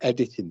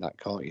editing that,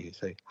 can't you?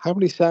 Say, how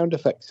many sound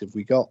effects have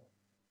we got?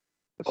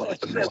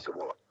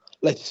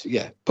 Let's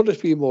put a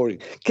few more in.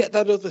 Get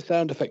that other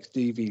sound effects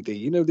DVD.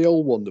 You know, the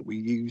old one that we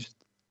used.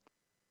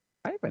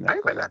 I haven't.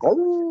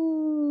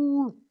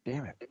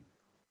 Damn it.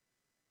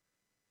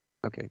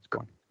 Okay, it's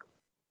gone.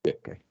 Yeah.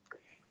 Okay.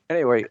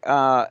 Anyway,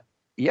 I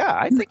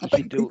think you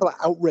should do. People are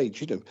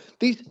outraged. You know,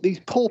 these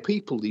poor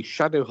people, these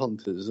shadow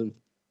hunters, have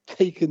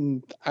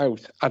taken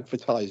out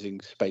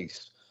advertising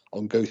space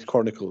on Ghost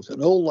Chronicles,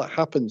 and all that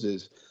happens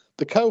is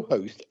the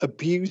co-host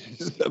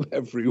abuses them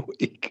every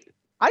week.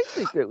 I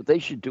think that they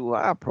should do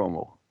our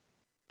promo.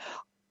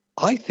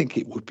 I think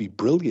it would be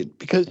brilliant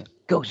because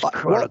Ghost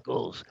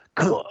Chronicles.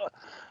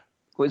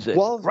 Was it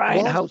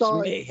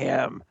Grindhouse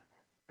Mayhem?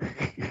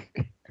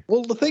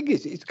 Well, the thing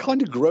is, it's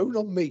kind of grown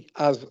on me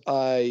as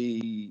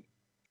I,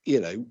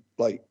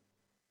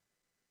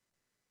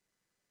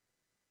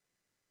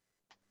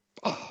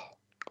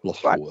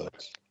 lost for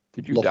words.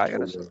 Did you die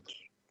on us?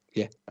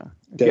 Yeah.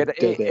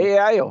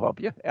 AI will help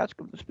you. Ask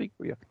them to speak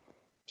for you.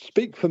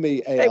 Speak for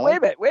me, AI. Hey, wait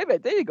a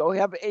minute. There you go.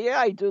 Have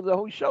AI do the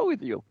whole show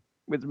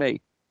with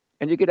me,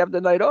 and you could have the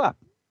night off.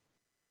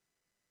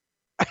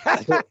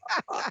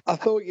 I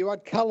thought you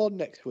had Cal on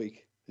next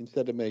week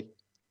instead of me.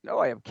 No,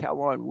 I have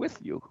Cal on with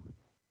you.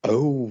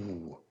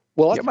 Oh,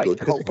 well, that's good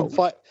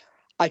because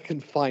I can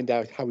find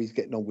out how he's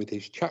getting on with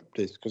his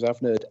chapters because I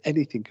haven't heard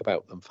anything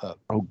about them for.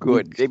 Oh,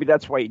 good. Weeks. Maybe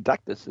that's why he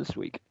ducked us this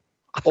week.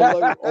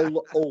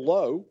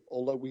 although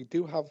we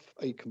do have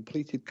a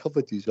completed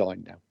cover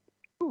design now.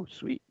 Oh,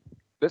 sweet.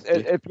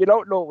 If you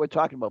don't know what we're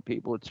talking about,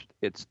 people,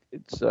 it's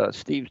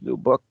Steve's new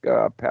book,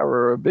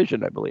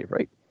 Paravision, I believe,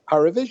 right?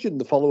 Paravision,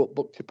 the follow-up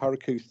book to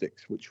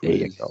Paracoustics, which was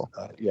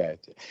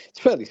it's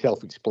fairly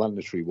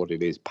self-explanatory what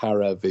it is.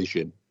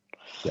 Paravision,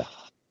 yeah.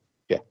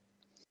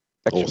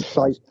 Or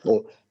sight,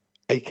 or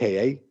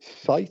AKA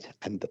sight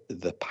and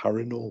the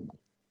paranormal.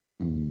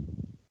 Mm.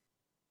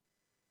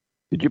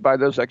 Did you buy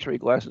those X-ray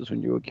glasses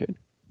when you were a kid?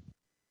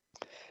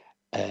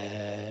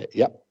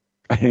 Yep.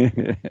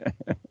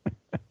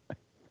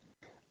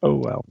 Oh,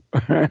 wow.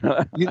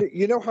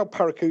 you know how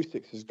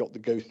Paracoustics has got the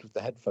ghost with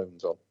the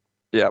headphones on?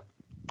 Yep.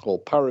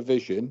 Called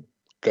Paravision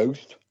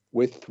Ghost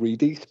with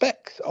 3D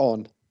specs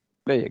on.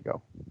 There you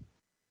go.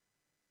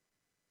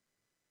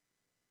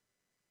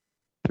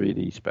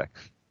 3D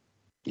specs.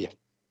 Yeah.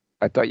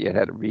 I thought you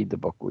had to read the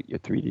book with your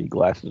 3D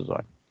glasses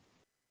on.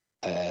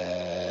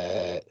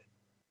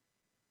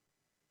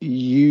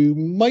 You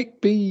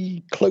might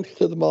be close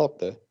to the mark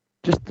there.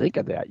 Just think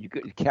of that.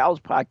 Cal's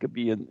part could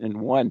be in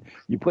one.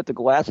 You put the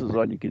glasses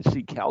on, you can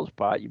see Cal's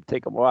part. You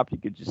take them off, you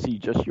can just see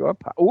just your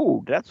part.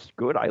 Oh, that's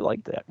good. I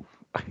like that.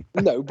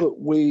 No, but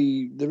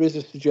there is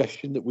a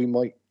suggestion that we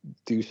might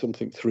do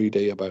something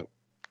 3D about.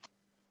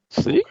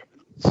 See?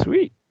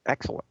 Sweet.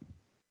 Excellent.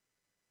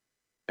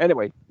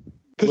 Anyway,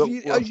 because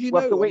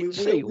we'll have to wait and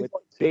see with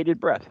bated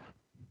breath.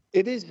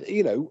 It is,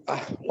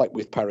 like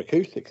with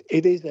Paracoustics,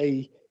 it is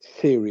a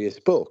serious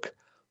book,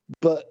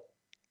 but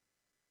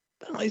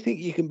I think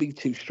you can be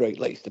too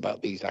straight-laced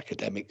about these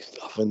academic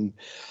stuff, and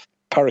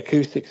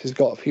Paracoustics has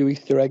got a few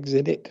Easter eggs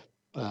in it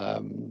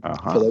for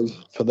those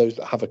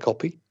that have a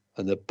copy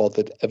and they're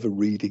bothered ever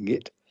reading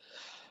it.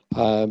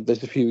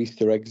 There's a few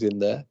Easter eggs in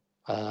there,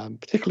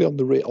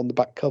 particularly on the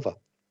back cover.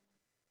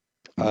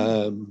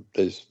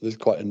 There's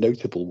quite a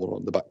notable one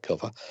on the back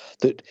cover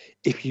that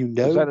if you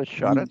know... Is that a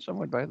shot at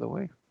someone, by the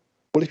way?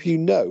 Well, if you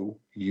know,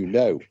 you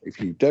know.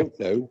 If you don't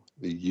know,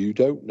 you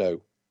don't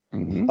know.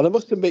 Mm-hmm. And I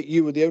must admit,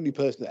 you were the only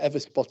person that ever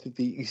spotted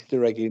the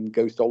Easter egg in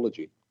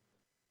Ghostology.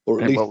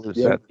 Or at least... What was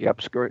that? The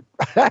upskirt?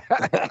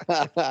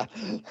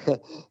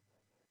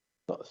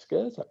 Not a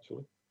skirt,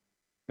 actually.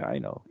 I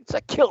know. It's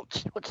a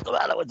kilt. What's the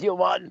matter with you,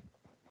 man?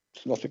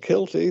 It's not a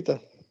kilt either.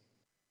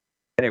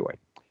 Anyway.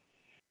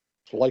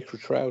 It's lycra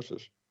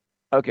trousers.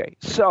 Okay,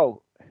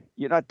 so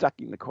you're not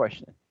ducking the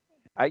question.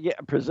 I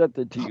get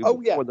presented to you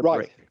before the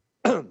break.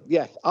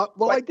 Yes. I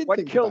did what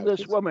think killed about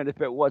this woman if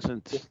it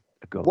wasn't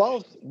a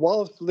ghost?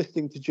 Whilst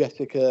listening to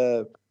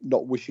Jessica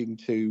not wishing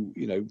to,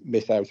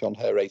 miss out on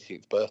her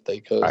 18th birthday,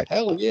 because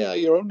hell yeah,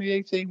 you're only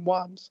 18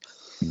 once.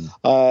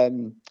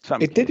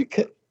 It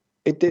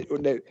did.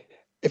 No,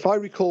 if I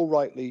recall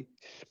rightly,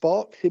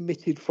 sparks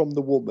emitted from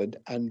the woman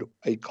and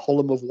a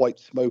column of white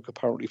smoke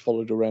apparently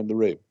followed around the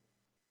room.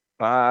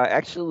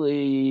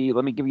 Actually,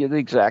 let me give you the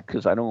exact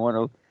because I don't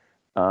want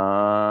to.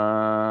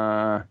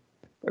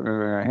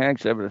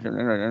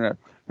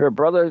 Her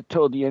brother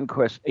told the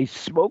inquest a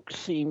smoke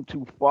seemed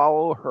to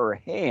follow her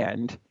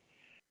hand,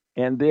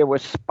 and there were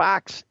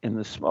sparks in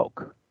the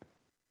smoke.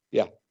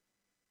 Yeah.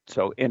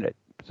 So in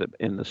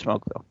the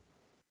smoke though.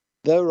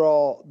 There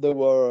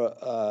were,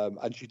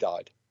 and she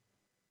died.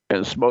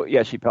 And the smoke,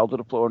 yeah, she fell to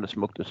the floor and the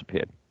smoke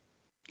disappeared.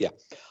 Yeah,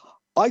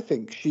 I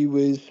think she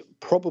was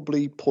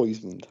probably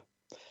poisoned.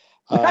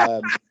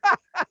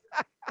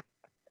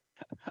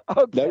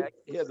 Okay. No.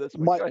 Yeah, this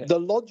one. Go ahead.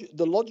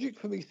 The logic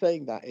for me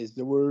saying that is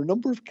there were a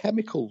number of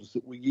chemicals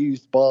that were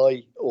used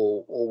by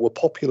or were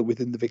popular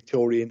within the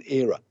Victorian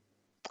era.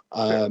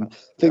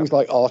 Things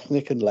like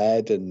arsenic and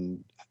lead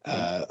and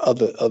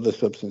other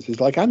substances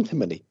like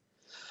antimony,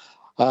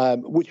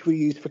 which were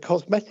used for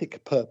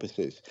cosmetic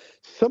purposes.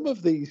 Some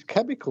of these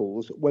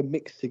chemicals, when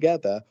mixed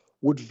together,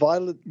 would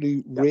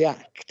violently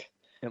react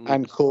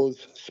and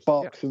cause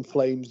sparks and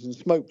flames and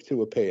smoke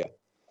to appear.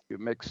 You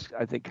mix,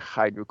 I think,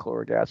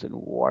 hydrochloric acid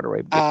and water.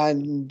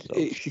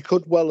 She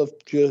could well have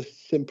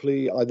just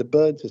simply either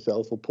burned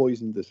herself or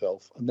poisoned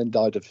herself and then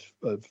died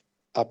of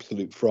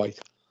absolute fright.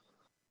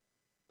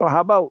 Well,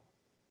 how about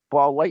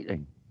ball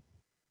lightning?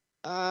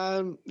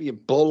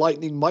 Ball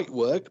lightning might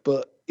work,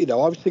 but I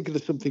was thinking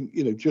of something,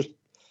 just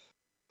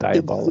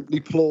instantly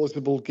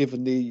plausible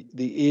given the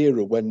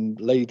era when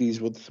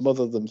ladies would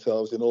smother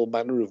themselves in all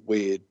manner of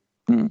weird,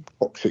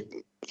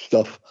 toxic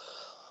stuff.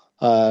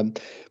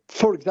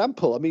 For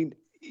example, I mean,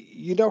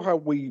 you know how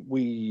in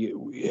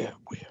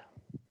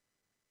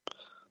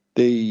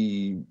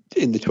the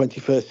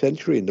 21st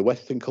century in the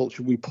Western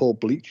culture we pour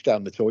bleach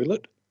down the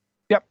toilet.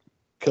 Yep.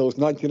 Kills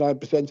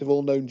 99% of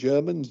all known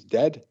Germans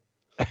dead.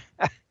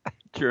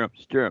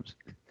 Germs.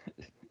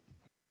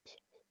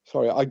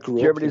 Sorry, I grew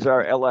Germany's up.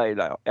 our ally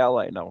now.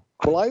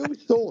 Well, I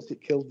always thought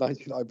it killed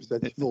 99%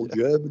 of all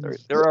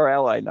Germans. They're our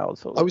ally now.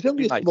 So I was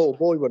only a small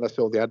boy when I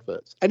saw the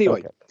adverts.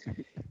 Anyway,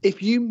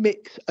 if you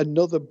mix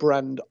another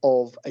brand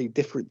of a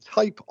different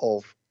type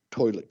of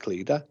toilet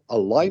cleaner, a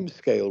lime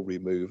scale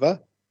remover,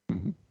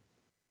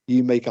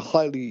 you make a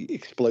highly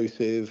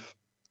explosive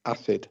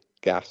acid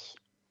gas.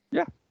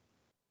 Yeah.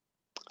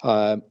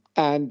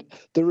 And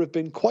there have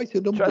been quite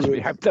a number. Trust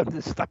me, I've done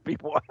this stuff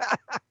before.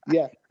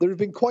 Yeah, there have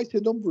been quite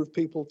a number of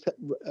people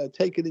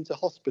taken into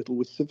hospital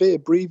with severe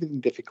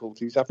breathing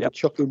difficulties after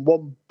chucking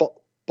one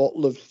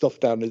bottle of stuff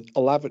down a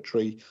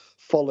lavatory,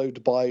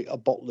 followed by a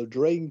bottle of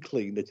drain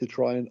cleaner to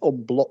try and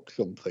unblock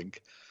something,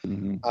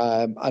 and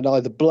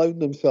either blown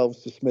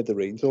themselves to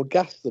smithereens or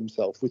gassed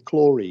themselves with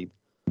chlorine.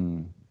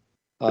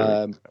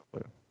 And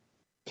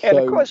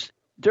of course,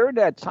 during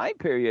that time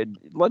period,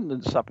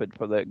 London suffered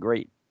for the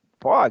great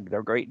fog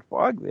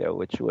there,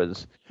 which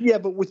was... Yeah,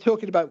 but we're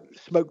talking about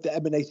smoke that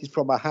emanated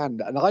from her hand,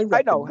 and I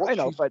know,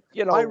 but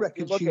I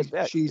reckon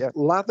she's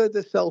lathered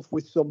herself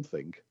with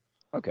something.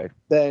 Okay.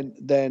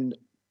 Then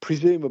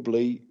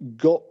presumably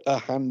got a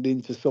hand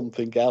into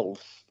something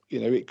else.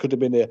 It could have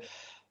been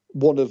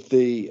one of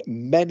the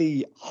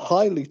many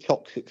highly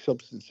toxic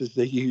substances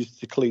they used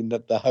to clean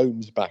up their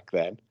homes back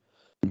then,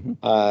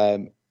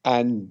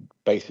 and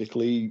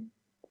basically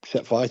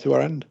set fire to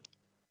her hand.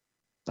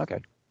 Okay.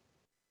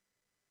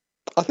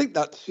 I think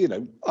that's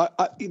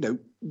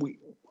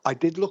I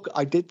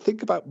did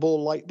think about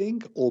ball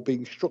lightning or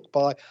being struck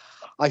by.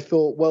 I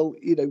thought, well,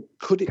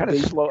 could it kind be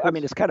of slow? I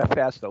mean, it's kind of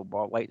fast though.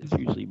 Ball lightning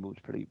usually moves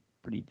pretty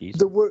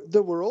decent.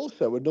 There were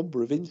also a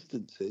number of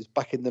instances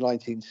back in the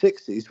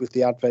 1960s with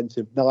the advent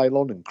of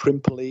nylon and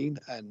crimpolene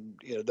and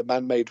the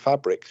man-made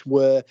fabrics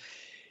where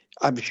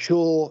I'm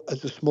sure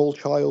as a small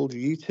child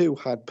you too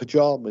had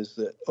pajamas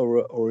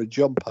or a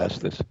jumper. That's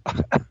this.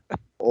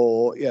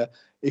 Or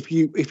if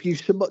you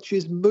so much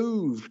as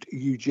moved,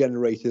 you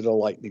generated a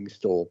lightning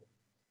storm.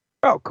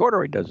 Oh,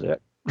 corduroy does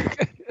that.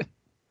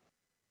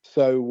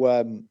 So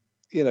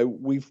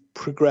we've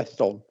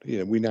progressed on.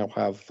 We now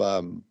have.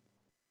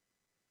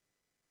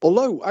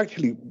 Although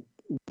actually,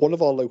 one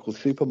of our local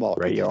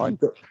supermarkets. Rayon.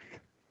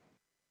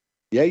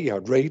 Yeah, you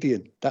had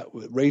radium. That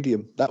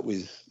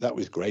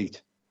was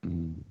great.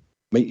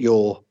 Make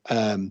your.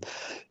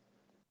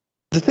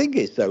 The thing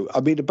is, though, I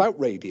mean, about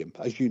radium,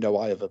 as you know,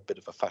 I have a bit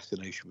of a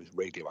fascination with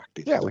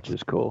radioactive stuff. Which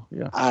is cool.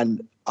 Yeah,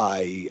 and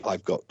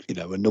I've got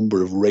a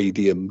number of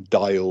radium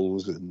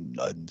dials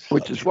and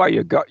which is why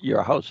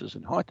your house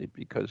isn't haunted,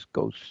 because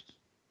ghosts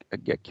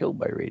get killed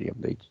by radium.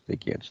 They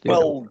can't stand it.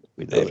 Well,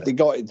 if they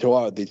got into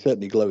ours, they'd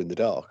certainly glow in the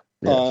dark.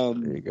 Yes,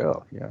 there you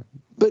go. Yeah,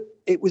 but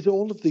it was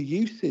all of the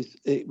uses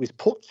it was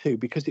put to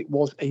because it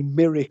was a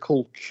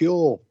miracle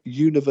cure,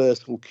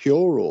 universal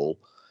cure-all.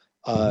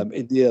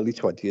 In the early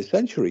 20th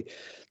century,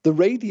 the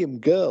radium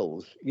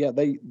girls,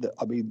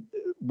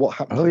 what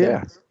happened to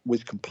them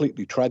was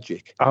completely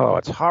tragic. Oh,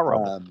 it's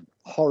horrible.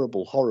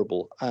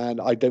 Horrible. And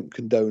I don't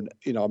condone,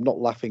 I'm not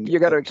laughing. You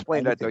got to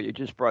explain that, though. You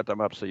just brought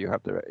them up, so you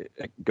have to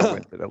go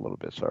into it a little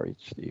bit. Sorry,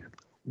 Steve.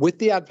 With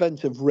the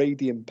advent of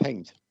radium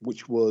paint,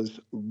 which was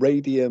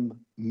radium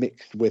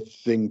mixed with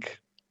zinc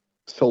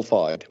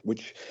sulfide,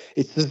 which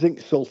it's the zinc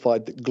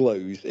sulfide that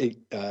glows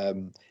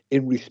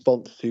in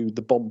response to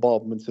the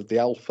bombardment of the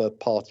alpha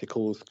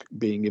particles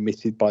being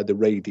emitted by the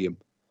radium,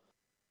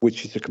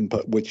 which is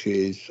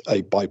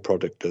a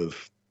byproduct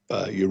of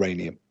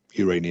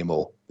uranium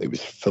ore. It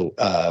was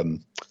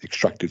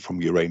extracted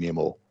from uranium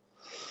ore,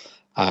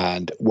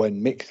 and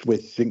when mixed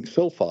with zinc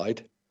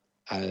sulfide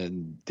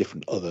and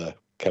different other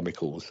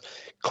chemicals,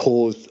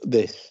 caused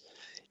this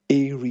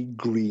eerie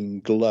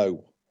green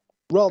glow,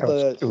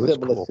 rather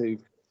similar to.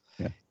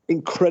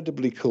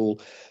 Incredibly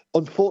cool.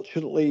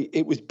 Unfortunately,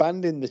 it was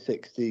banned in the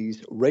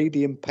 60s.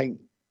 Radium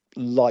paint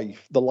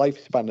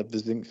lifespan of the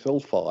zinc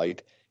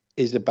sulfide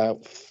is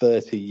about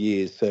 30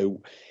 years.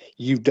 So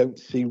you don't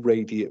see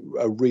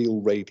a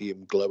real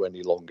radium glow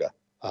any longer.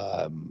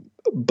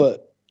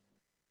 But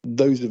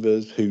those of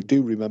us who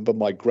do remember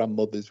my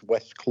grandmother's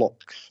West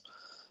Clocks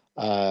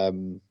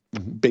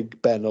Big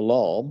Ben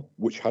alarm,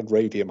 which had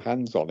radium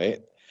hands on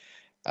it.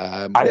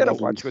 I had a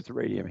watch with the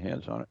radium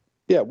hands on it.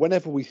 Yeah,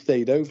 whenever we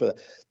stayed over,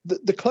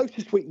 the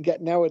closest we can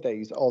get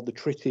nowadays are the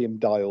tritium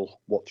dial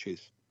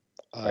watches.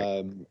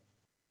 Right.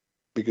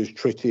 Because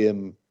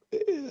tritium,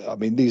 I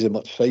mean, these are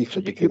much safer. So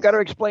you've got to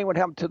explain what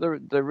happened to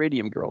the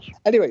radium girls.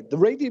 Anyway, the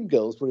radium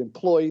girls were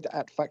employed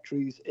at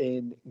factories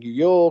in New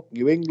York,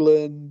 New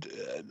England,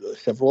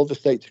 several other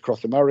states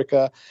across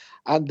America,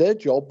 and their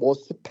job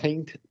was to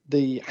paint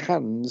the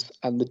hands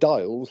and the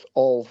dials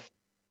of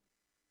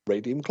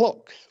radium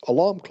clocks,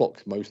 alarm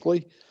clocks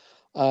mostly.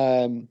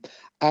 And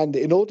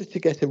in order to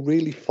get a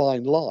really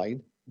fine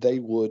line, they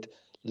would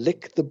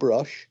lick the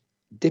brush,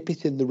 dip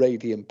it in the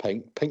radium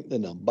paint, paint the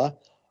number,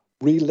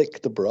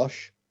 re-lick the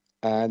brush,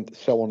 and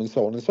so on and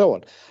so on and so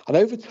on. And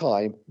over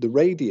time, the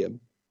radium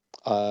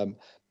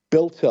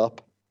built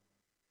up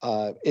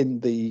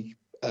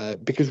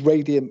because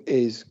radium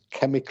is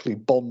chemically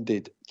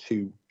bonded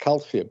to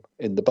calcium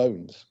in the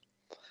bones.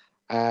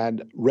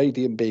 And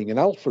radium being an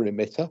alpha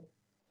emitter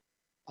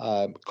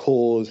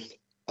caused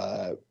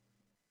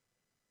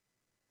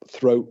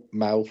throat,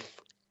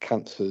 mouth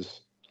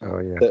cancers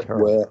that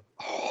were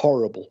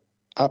horrible,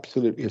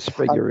 absolutely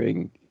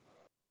disfiguring.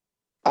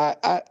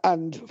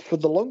 And for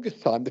the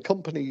longest time, the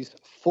companies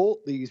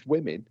fought these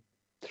women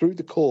through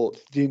the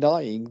courts,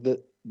 denying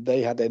that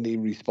they had any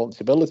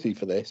responsibility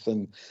for this,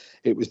 and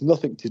it was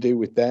nothing to do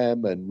with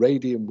them, and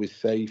radium was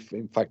safe.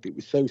 In fact, it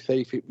was so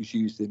safe it was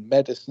used in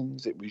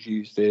medicines, it was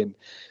used in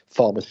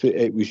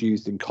it was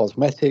used in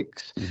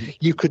cosmetics.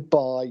 You could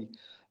buy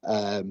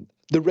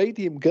the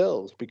radium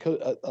girls, because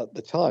at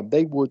the time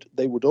they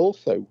would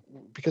also,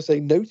 because they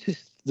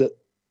noticed that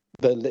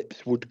their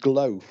lips would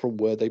glow from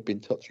where they'd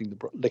been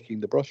licking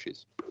the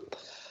brushes.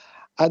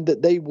 And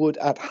that they would,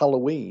 at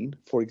Halloween,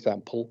 for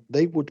example,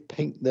 they would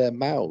paint their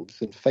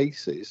mouths and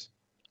faces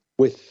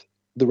with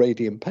the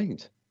radium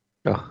paint.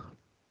 There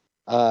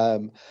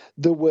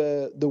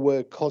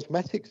were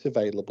cosmetics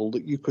available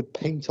that you could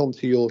paint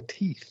onto your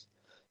teeth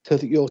so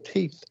that your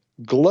teeth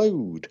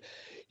glowed.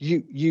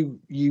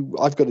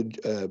 I've got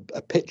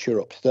a picture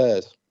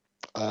upstairs.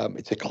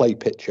 It's a clay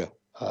picture,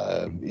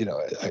 a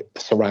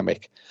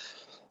ceramic.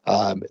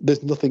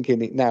 There's nothing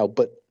in it now,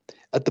 but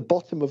at the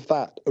bottom of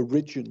that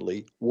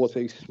originally was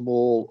a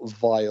small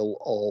vial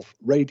of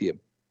radium,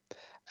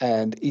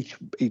 and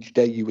each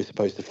day you were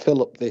supposed to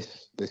fill up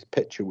this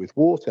pitcher with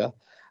water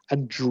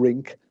and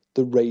drink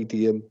the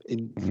radium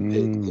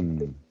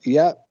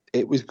yeah,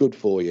 it was good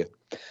for you.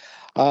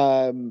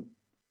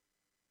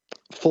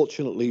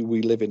 Fortunately,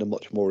 we live in a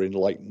much more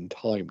enlightened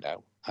time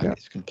now, and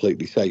it's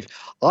completely safe.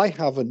 I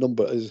have a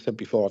number, as I said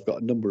before, I've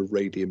got a number of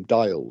radium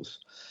dials.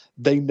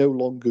 They no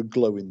longer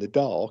glow in the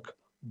dark,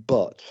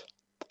 but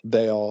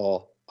they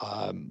are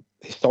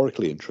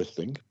historically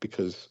interesting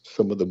because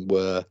some of them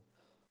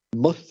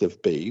must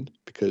have been,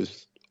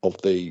 because of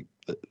the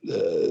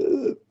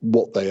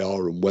what they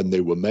are and when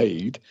they were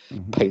made,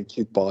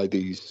 painted by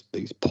these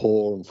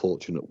poor,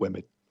 unfortunate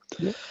women.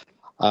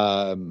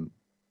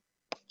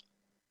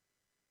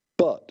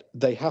 But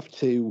they have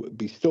to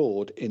be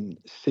stored in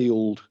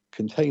sealed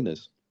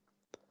containers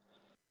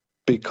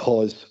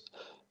because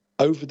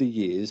over the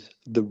years,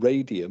 the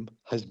radium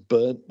has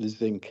burnt the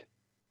zinc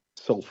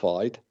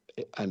sulfide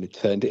and it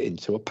turned it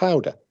into a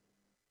powder.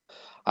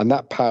 And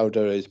that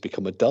powder has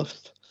become a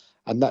dust.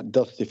 And that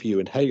dust, if you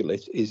inhale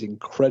it, is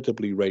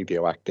incredibly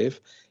radioactive.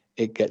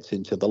 It gets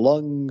into the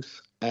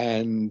lungs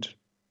and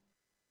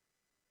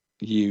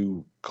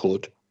you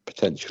could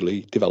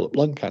potentially develop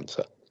lung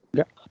cancer.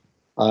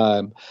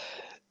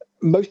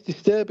 Most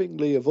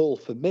disturbingly of all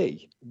for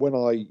me, when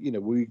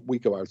we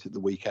go out at the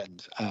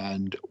weekends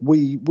and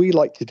we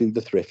like to do the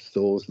thrift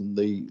stores and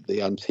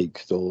the antique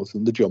stores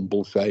and the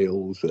jumble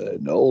sales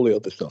and all the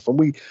other stuff, and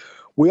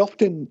we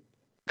often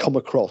come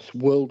across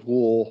World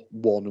War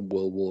I and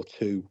World War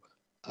II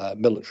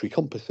military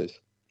compasses,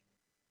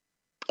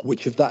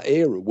 which of that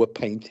era were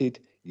painted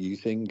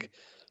using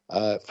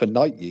for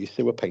night use.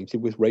 They were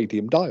painted with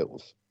radium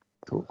dials.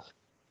 Cool.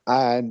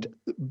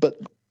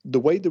 But the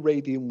way the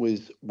radium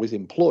was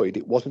employed,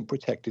 it wasn't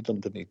protected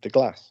underneath the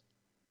glass.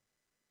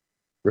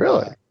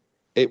 Really?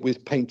 It was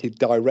painted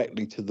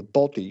directly to the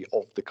body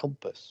of the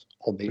compass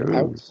on the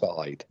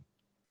outside.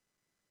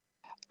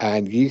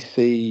 And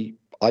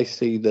I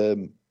see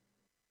them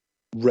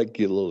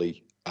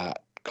regularly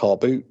at car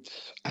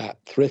boots,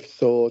 at thrift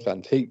stores,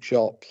 antique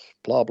shops,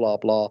 blah, blah,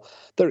 blah.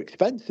 They're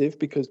expensive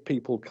because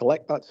people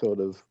collect that sort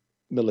of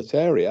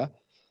militaria.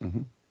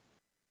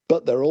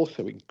 But they're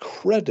also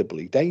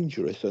incredibly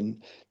dangerous,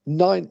 and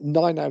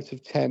 9 out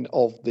of 10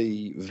 of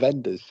the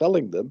vendors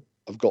selling them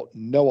have got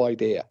no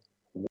idea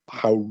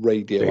how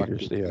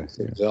radioactive these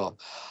things are.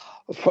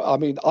 I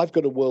mean, I've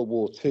got a World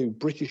War II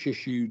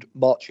British-issued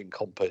marching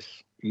compass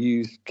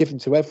given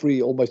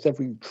to almost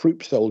every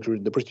troop soldier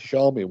in the British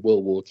Army in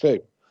World War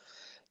II,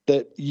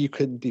 that you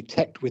can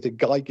detect with a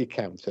Geiger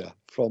counter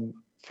from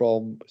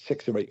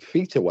 6 or 8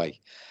 feet away.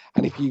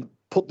 And if you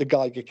put the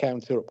Geiger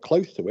counter up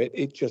close to it,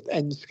 it just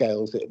end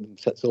scales it and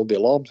sets all the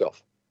alarms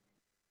off.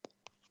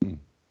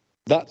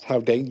 That's how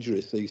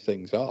dangerous these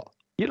things are.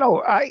 You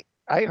know, I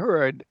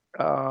heard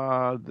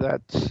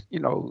that,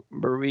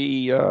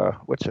 Marie,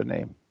 what's her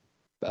name?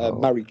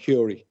 Marie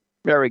Curie.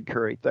 Marie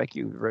Curie, thank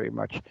you very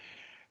much.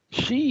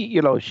 She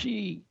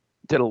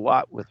did a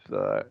lot with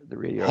the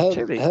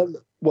radioactivity. Her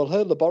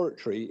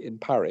laboratory in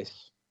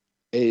Paris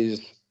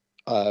is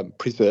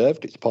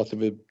preserved. It's part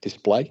of a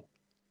display.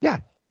 Yeah.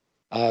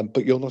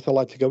 But you're not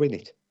allowed to go in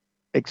it.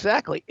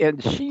 Exactly.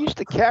 And she used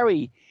to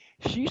carry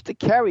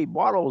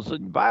bottles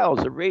and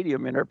vials of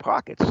radium in her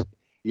pockets.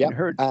 Yeah.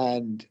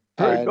 And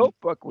her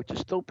notebook, which is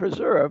still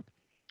preserved,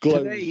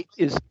 today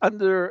is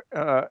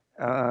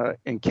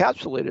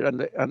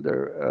encapsulated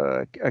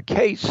under a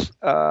case,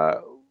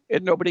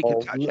 and nobody can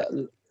touch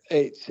it.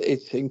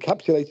 It's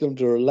encapsulated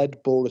under a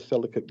lead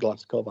borosilicate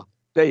glass cover.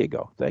 There you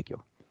go. Thank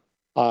you.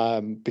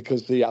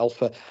 Because the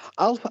alpha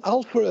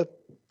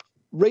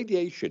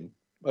radiation.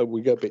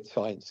 We go a bit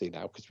sciencey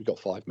now because we've got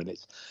 5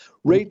 minutes.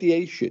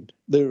 Radiation.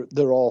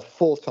 There are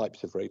 4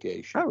 types of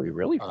radiation. Oh, we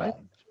really? Go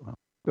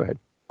ahead.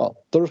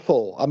 Well, there are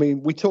 4. I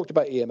mean, we talked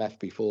about EMF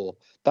before.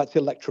 That's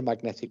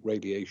electromagnetic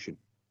radiation.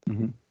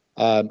 Mm-hmm.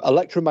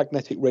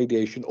 Electromagnetic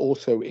radiation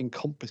also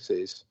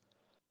encompasses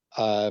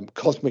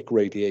cosmic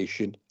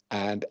radiation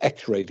and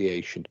X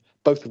radiation,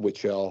 both of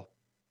which are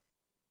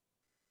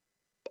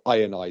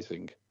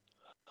ionizing.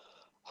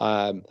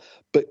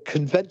 But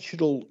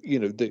conventional,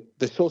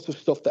 the sort of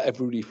stuff that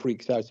everybody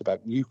freaks out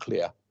about,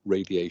 nuclear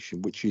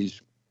radiation, which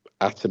is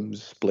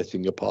atoms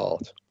splitting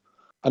apart.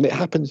 And it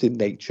happens in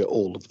nature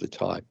all of the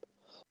time.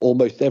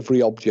 Almost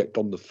every object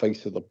on the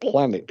face of the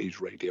planet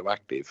is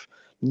radioactive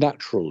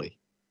naturally.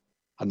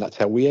 And that's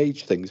how we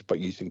age things, by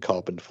using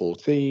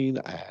carbon-14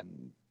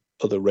 and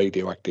other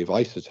radioactive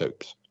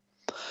isotopes.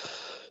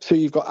 So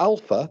you've got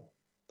alpha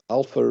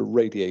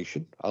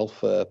radiation,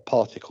 alpha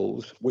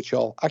particles, which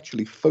are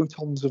actually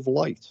photons of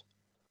light.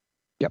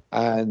 Yep.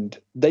 And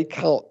they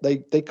can't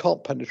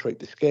penetrate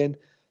the skin.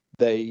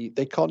 They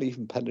can't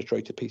even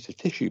penetrate a piece of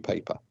tissue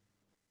paper.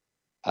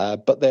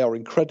 But they are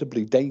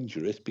incredibly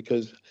dangerous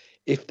because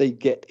if they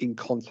get in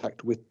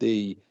contact with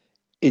the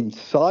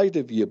inside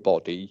of your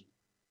body,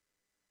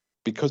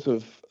 because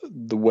of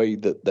the way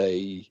that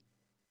they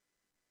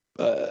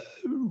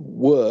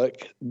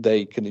work,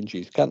 they can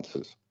induce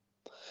cancers.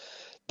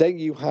 Then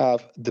you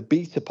have the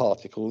beta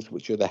particles,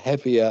 which are the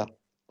heavier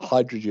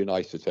hydrogen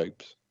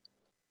isotopes,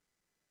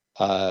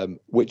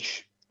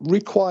 which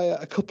require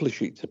a couple of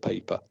sheets of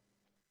paper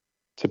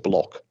to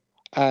block.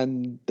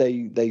 And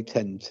they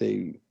tend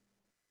to,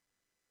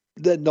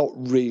 they're not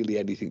really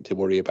anything to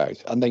worry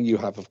about. And then you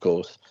have, of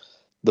course,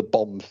 the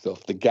bomb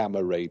stuff, the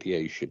gamma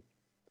radiation,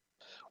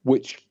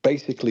 which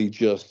basically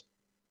just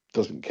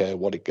doesn't care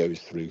what it goes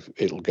through.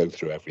 It'll go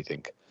through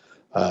everything.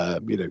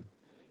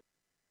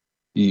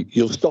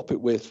 You'll stop it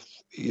with,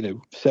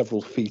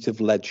 several feet of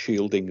lead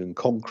shielding and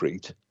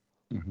concrete.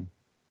 Mm-hmm.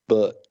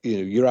 But,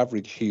 your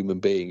average human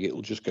being,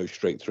 it'll just go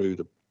straight through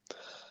them.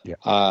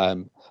 Yeah.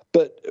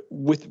 But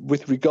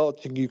with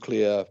regard to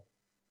nuclear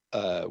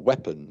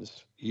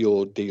weapons,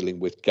 you're dealing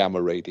with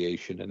gamma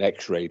radiation and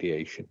X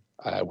radiation,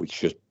 which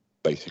just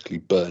basically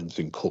burns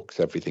and cooks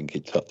everything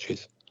it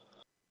touches.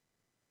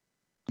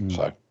 Mm.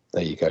 So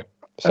there you go.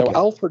 So okay.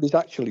 Alpha is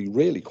actually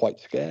really quite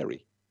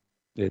scary.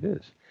 It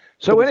is.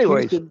 So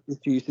anyways,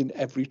 it's used in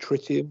every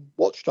tritium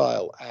watch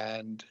dial,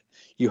 and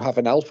you have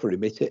an alpha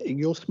emitter in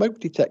your smoke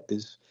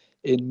detectors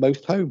in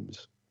most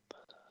homes,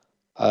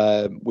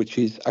 which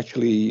is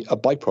actually a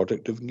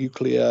byproduct of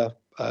nuclear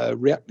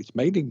reactors. It's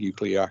made in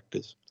nuclear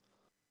reactors.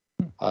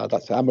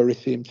 That's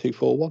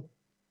americium-241.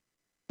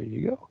 There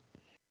you go.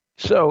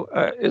 So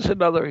it's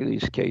another of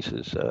these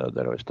cases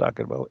that I was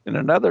talking about. In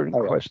another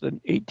inquest in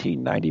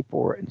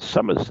 1894 in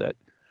Somerset,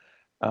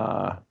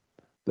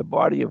 the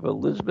body of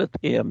Elizabeth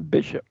M.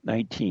 Bishop,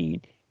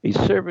 19, a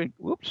servant.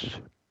 My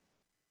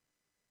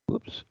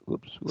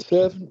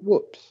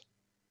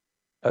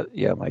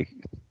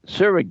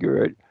servant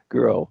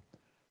girl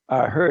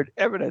heard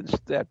evidence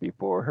that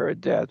before her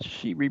death,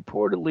 she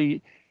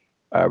reported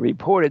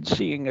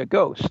seeing a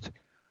ghost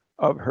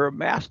of her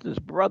master's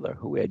brother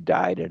who had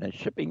died in a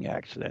shipping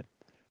accident.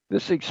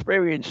 This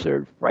experience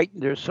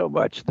frightened her so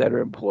much that her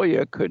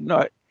employer could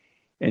not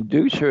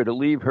induce her to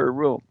leave her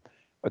room.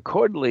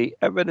 Accordingly,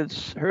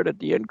 evidence heard at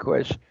the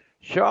inquest,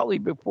 shortly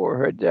before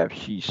her death,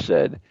 she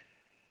said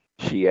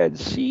she had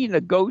seen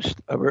a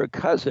ghost of her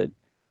cousin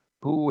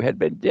who had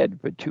been dead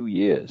for 2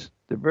 years.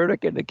 The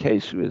verdict in the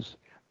case was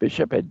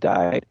Bishop had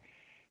died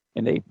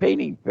in a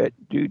fainting fit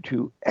due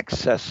to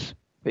excess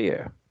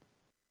fear.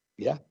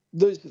 Yeah,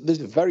 there's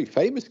a very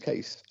famous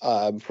case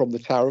from the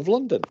Tower of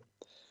London,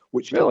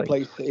 which took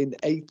place in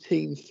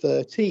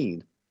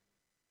 1813.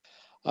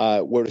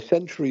 where a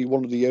sentry,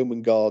 one of the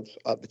yeoman guards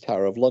at the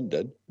Tower of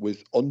London,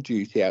 was on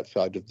duty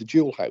outside of the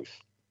Jewel House.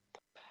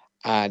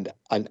 And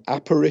an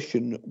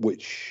apparition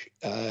which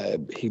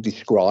he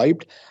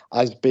described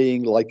as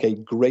being like a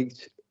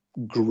great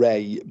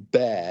grey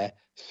bear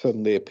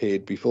suddenly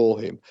appeared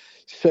before him.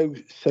 So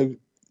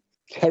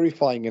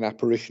terrifying an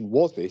apparition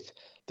was it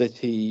that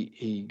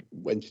he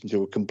went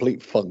into a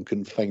complete funk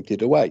and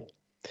fainted away.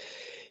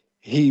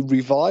 He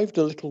revived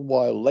a little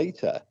while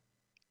later,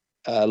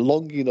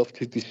 long enough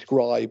to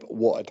describe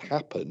what had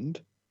happened.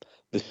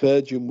 The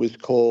surgeon was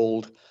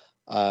called,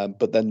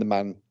 but then the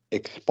man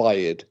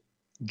expired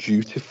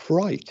due to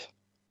fright.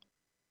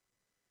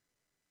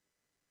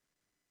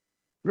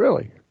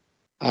 Really?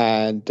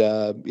 And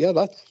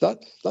that's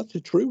a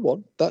true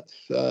one. That's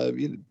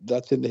in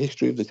the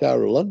history of the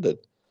Tower of London.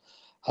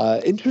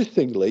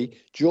 Interestingly,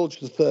 George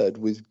III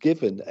was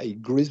given a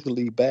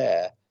grizzly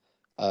bear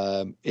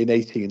in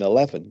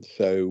 1811.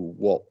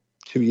 So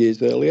 2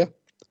 years earlier,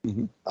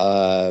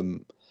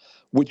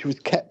 which was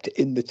kept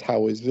in the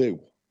Tower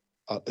Zoo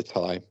at the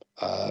time,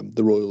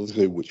 the Royal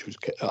Zoo, which was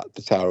at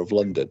the Tower of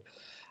London.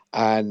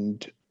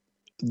 And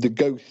the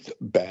ghost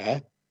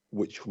bear,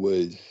 which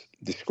was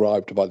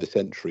described by the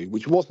sentry,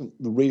 which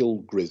wasn't the real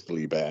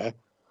grizzly bear,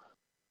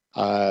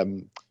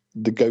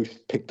 the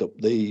ghost picked up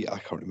I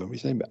can't remember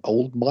his name,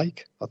 Old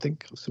Mike, I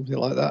think, or something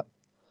like that.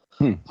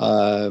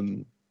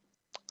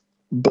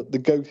 But the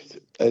ghost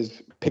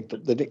has picked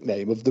up the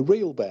nickname of the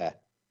real bear.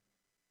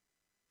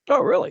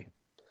 Oh, really?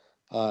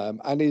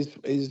 And is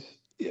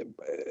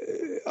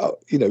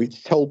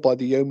it's told by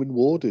the yeoman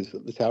warders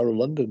at the Tower of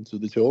London to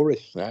the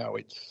tourists now.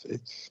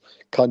 It's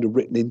kind of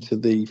written into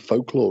the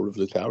folklore of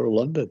the Tower of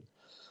London.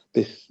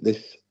 This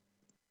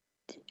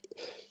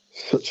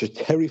such a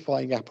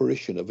terrifying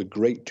apparition of a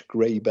great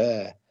grey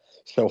bear.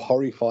 So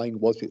horrifying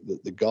was it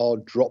that the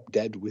guard dropped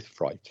dead with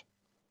fright.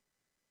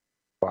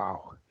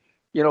 Wow.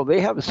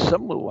 They have a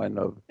similar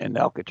one in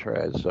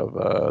Alcatraz of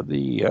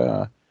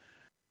the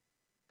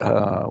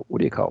what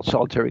do you call it?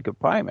 Solitary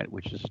confinement,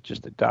 which is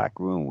just a dark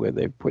room where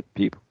they put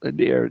people in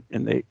there,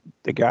 and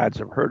the guards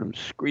have heard them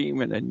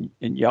screaming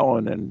and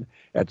yelling and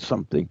at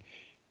something,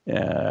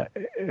 a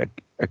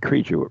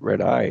creature with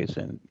red eyes,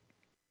 and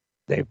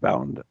they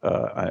found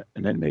an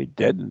inmate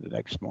dead the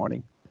next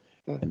morning.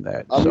 And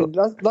that. I mean,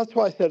 that's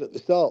why I said at the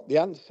start, the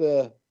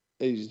answer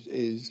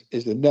is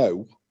a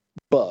no,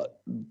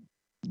 but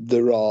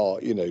there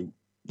are,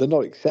 they're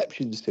not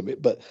exceptions to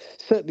it, but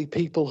certainly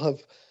people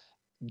have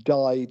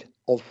died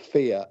of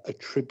fear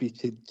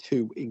attributed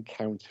to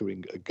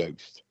encountering a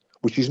ghost,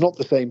 which is not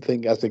the same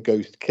thing as a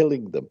ghost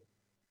killing them.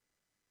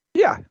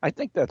 Yeah, I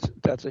think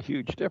that's a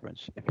huge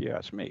difference, if you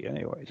ask me,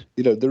 anyways.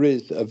 There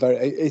is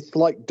it's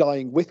like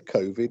dying with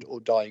COVID or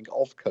dying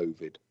of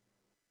COVID.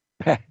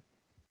 Okay.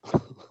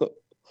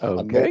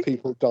 And more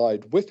people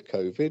died with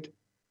COVID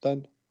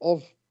than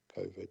of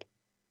COVID.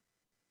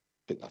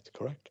 I think that's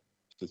correct,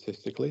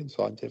 statistically and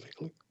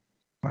scientifically.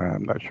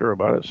 I'm not sure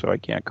about it, so I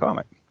can't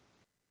comment.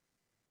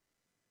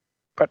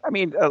 But, I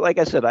mean, like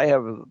I said, I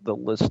have the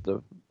list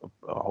of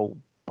a whole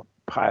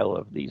pile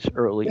of these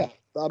early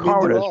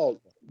coroners.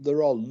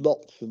 There are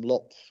lots and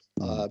lots,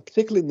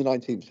 particularly in the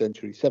 19th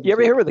century. You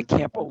ever hear of the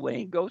Campo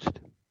Lane ghost?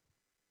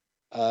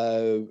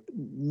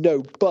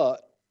 No,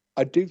 but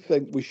I do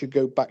think we should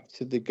go back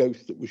to the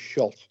ghost that was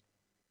shot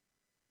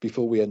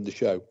before we end the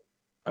show.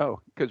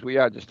 Oh, because we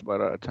are just about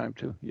out of time,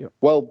 too. Yeah.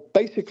 Well,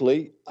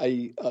 basically,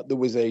 there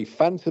was a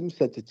phantom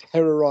said to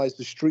terrorize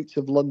the streets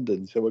of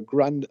London. So a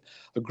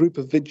group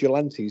of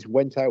vigilantes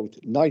went out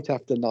night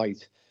after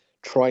night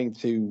trying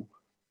to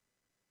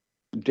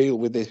deal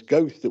with this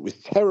ghost that was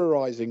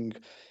terrorizing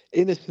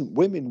innocent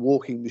women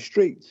walking the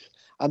streets.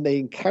 And they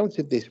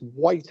encountered this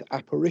white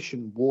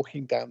apparition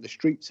walking down the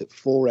streets at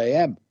 4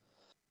 a.m.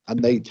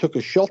 And they took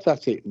a shot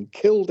at it and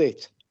killed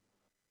it.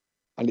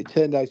 And it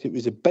turned out it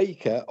was a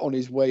baker on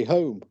his way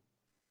home.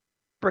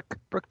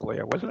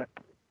 Bricklayer, wasn't it?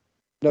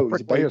 No, it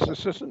was a baker. Bricklayer's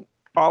assistant,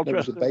 all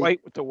dressed in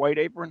white with the white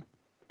apron.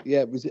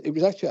 Yeah, it was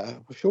actually.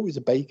 I'm sure it was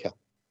a baker.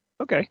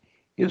 Okay,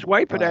 his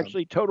wife had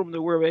actually told him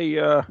to wear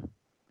a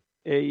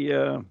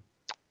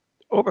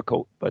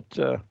overcoat, but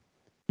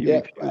he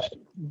refused.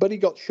 But he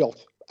got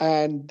shot,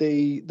 and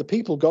the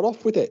people got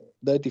off with it.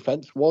 Their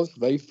defense was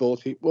they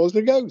thought it was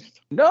a ghost.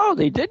 No,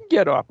 they didn't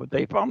get off, but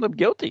they found them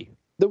guilty.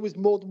 There was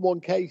more than one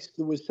case.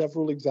 There was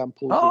several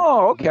examples.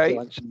 Oh, okay.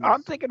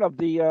 I'm thinking of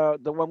the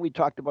one we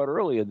talked about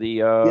earlier, the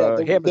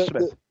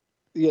Hammersmith.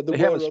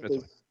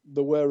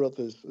 There were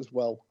others as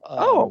well.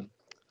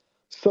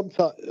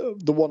 Sometimes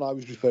the one I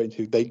was referring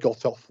to, they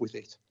got off with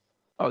it.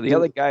 Oh, the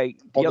other guy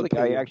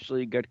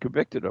actually got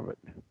convicted of it.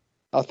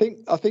 I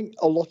think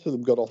a lot of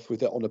them got off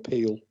with it on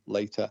appeal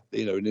later.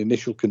 An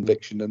initial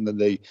conviction, and then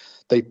they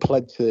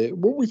pled to.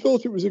 Well, we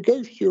thought it was a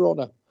ghost, Your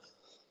Honour.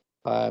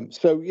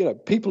 So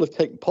people have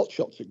taken pot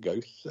shots at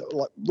ghosts,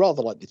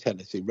 rather like the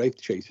Tennessee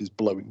Wraith Chasers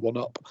blowing one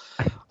up.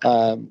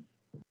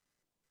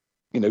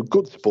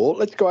 Good sport.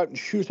 Let's go out and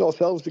shoot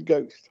ourselves a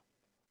ghost.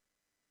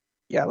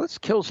 Yeah, let's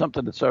kill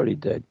something that's already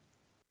dead.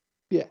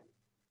 Yeah.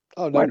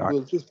 Oh no,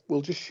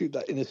 we'll just shoot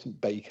that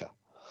innocent baker.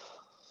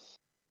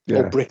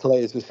 or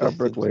bricklayers' Or assistants.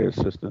 bricklayer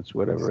assistants,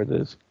 whatever it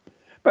is.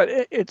 But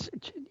it's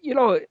you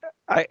know,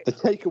 The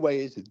takeaway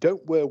is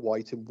don't wear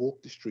white and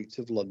walk the streets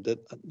of London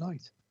at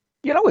night.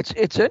 You know,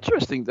 it's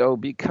interesting though,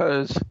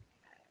 because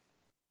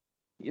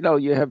you know,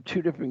 you have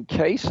two different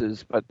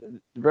cases, but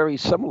very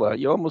similar.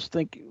 You almost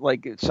think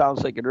like it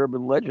sounds like an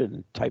urban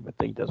legend type of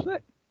thing, doesn't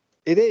it?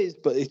 It is,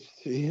 but it's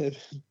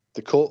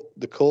the court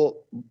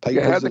papers.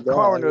 You have the are there.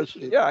 coroners.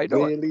 It Yeah, I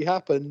know. really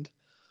happened.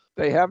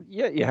 They have,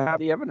 you have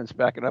the evidence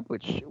backing up,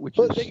 which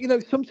But is, you know,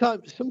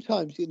 sometimes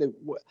you know,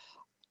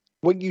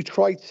 when you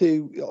try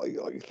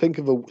to think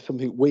of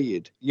something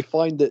weird, you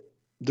find that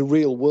the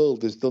real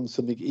world has done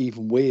something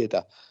even weirder.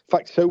 In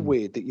fact, so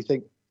weird that you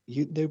think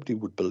nobody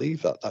would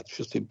believe that. That's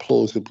just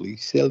implausibly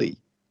silly.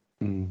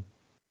 You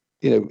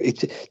know,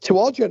 it's to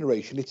our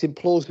generation, it's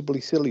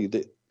implausibly silly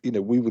that you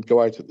know we would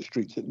go out at the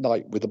streets at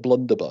night with a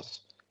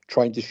blunderbuss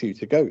trying to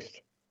shoot a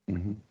ghost.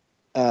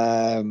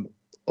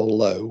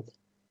 Although,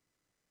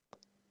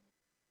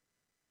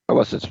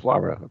 unless it's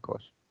Florida, of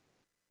course,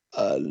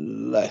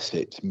 unless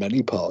it's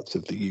many parts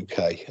of the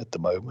UK at the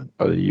moment,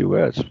 or the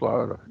U.S.,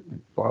 Florida.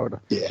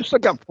 Yeah. Just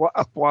look up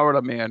a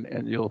Florida man,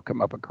 and you'll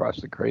come up across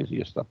the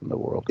craziest stuff in the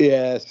world.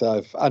 Yes,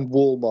 and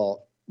Walmart.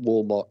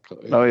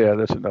 Oh yeah,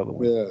 that's another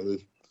one. Yeah,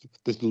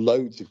 there's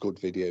loads of good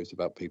videos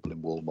about people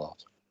in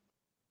Walmart.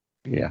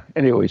 Yeah.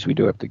 Anyways, we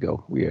do have to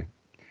go. We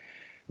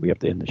have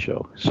to end the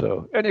show.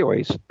 So,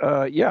 anyways,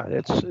 yeah,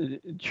 it's an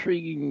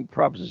intriguing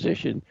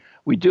proposition.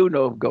 We do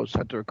know of Ghost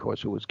Hunter, of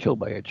course, who was killed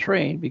by a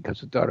train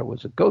because he thought it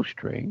was a ghost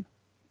train.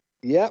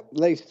 Yeah,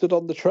 they stood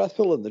on the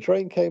trestle and the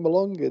train came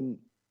along and...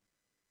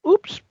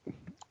 Oops.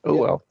 Oh, Yeah.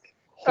 well.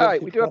 All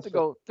right, we do have to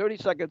go. 30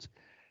 seconds.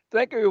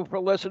 Thank you for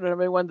listening,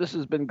 everyone. This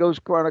has been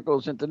Ghost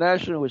Chronicles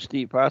International with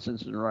Steve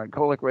Parsons and Ron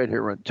Kolick right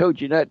here on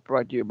TogiNet,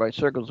 brought to you by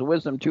Circles of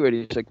Wisdom,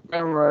 286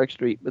 Merrimack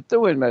Street,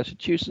 Methuen,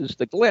 Massachusetts,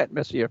 the Glant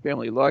Messier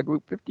Family Law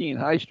Group, 15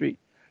 High Street.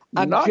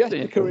 And North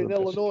Jessica Andover, in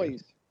Illinois.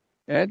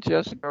 And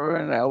Jessica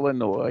in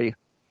Illinois.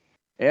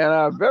 And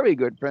our very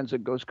good friends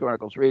at Ghost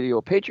Chronicles Radio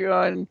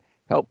Patreon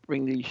help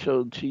bring the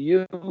show to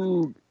you.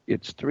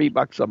 It's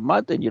 $3 a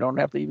month, and you don't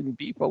have to even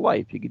be for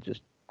life. You can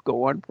just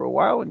go on for a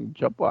while and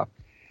jump off.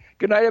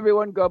 Good night,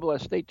 everyone. God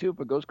bless. Stay tuned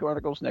for Ghost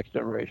Chronicles Next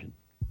Generation.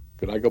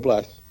 Good night. God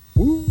bless.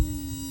 Woo!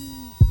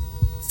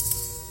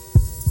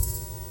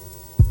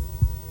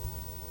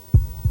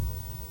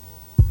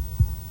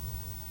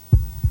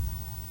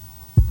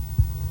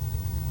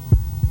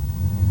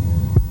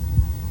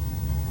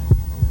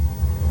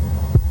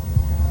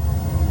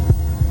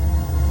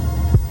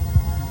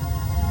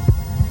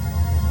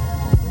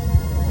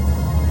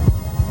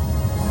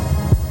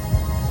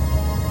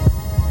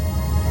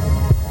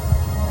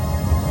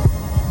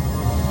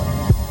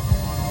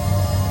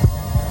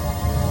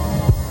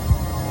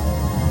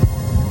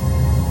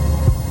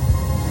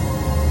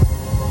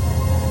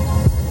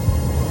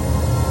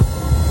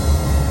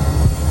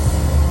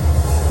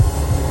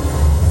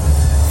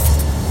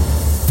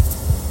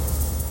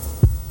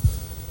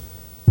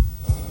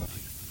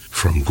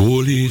 From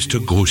ghoulies to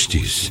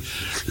ghosties,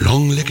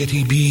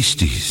 long-leggedy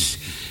beasties,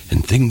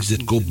 and things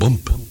that go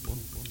bump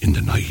in the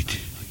night.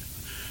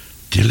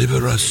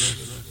 Deliver us,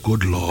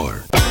 good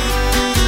Lord.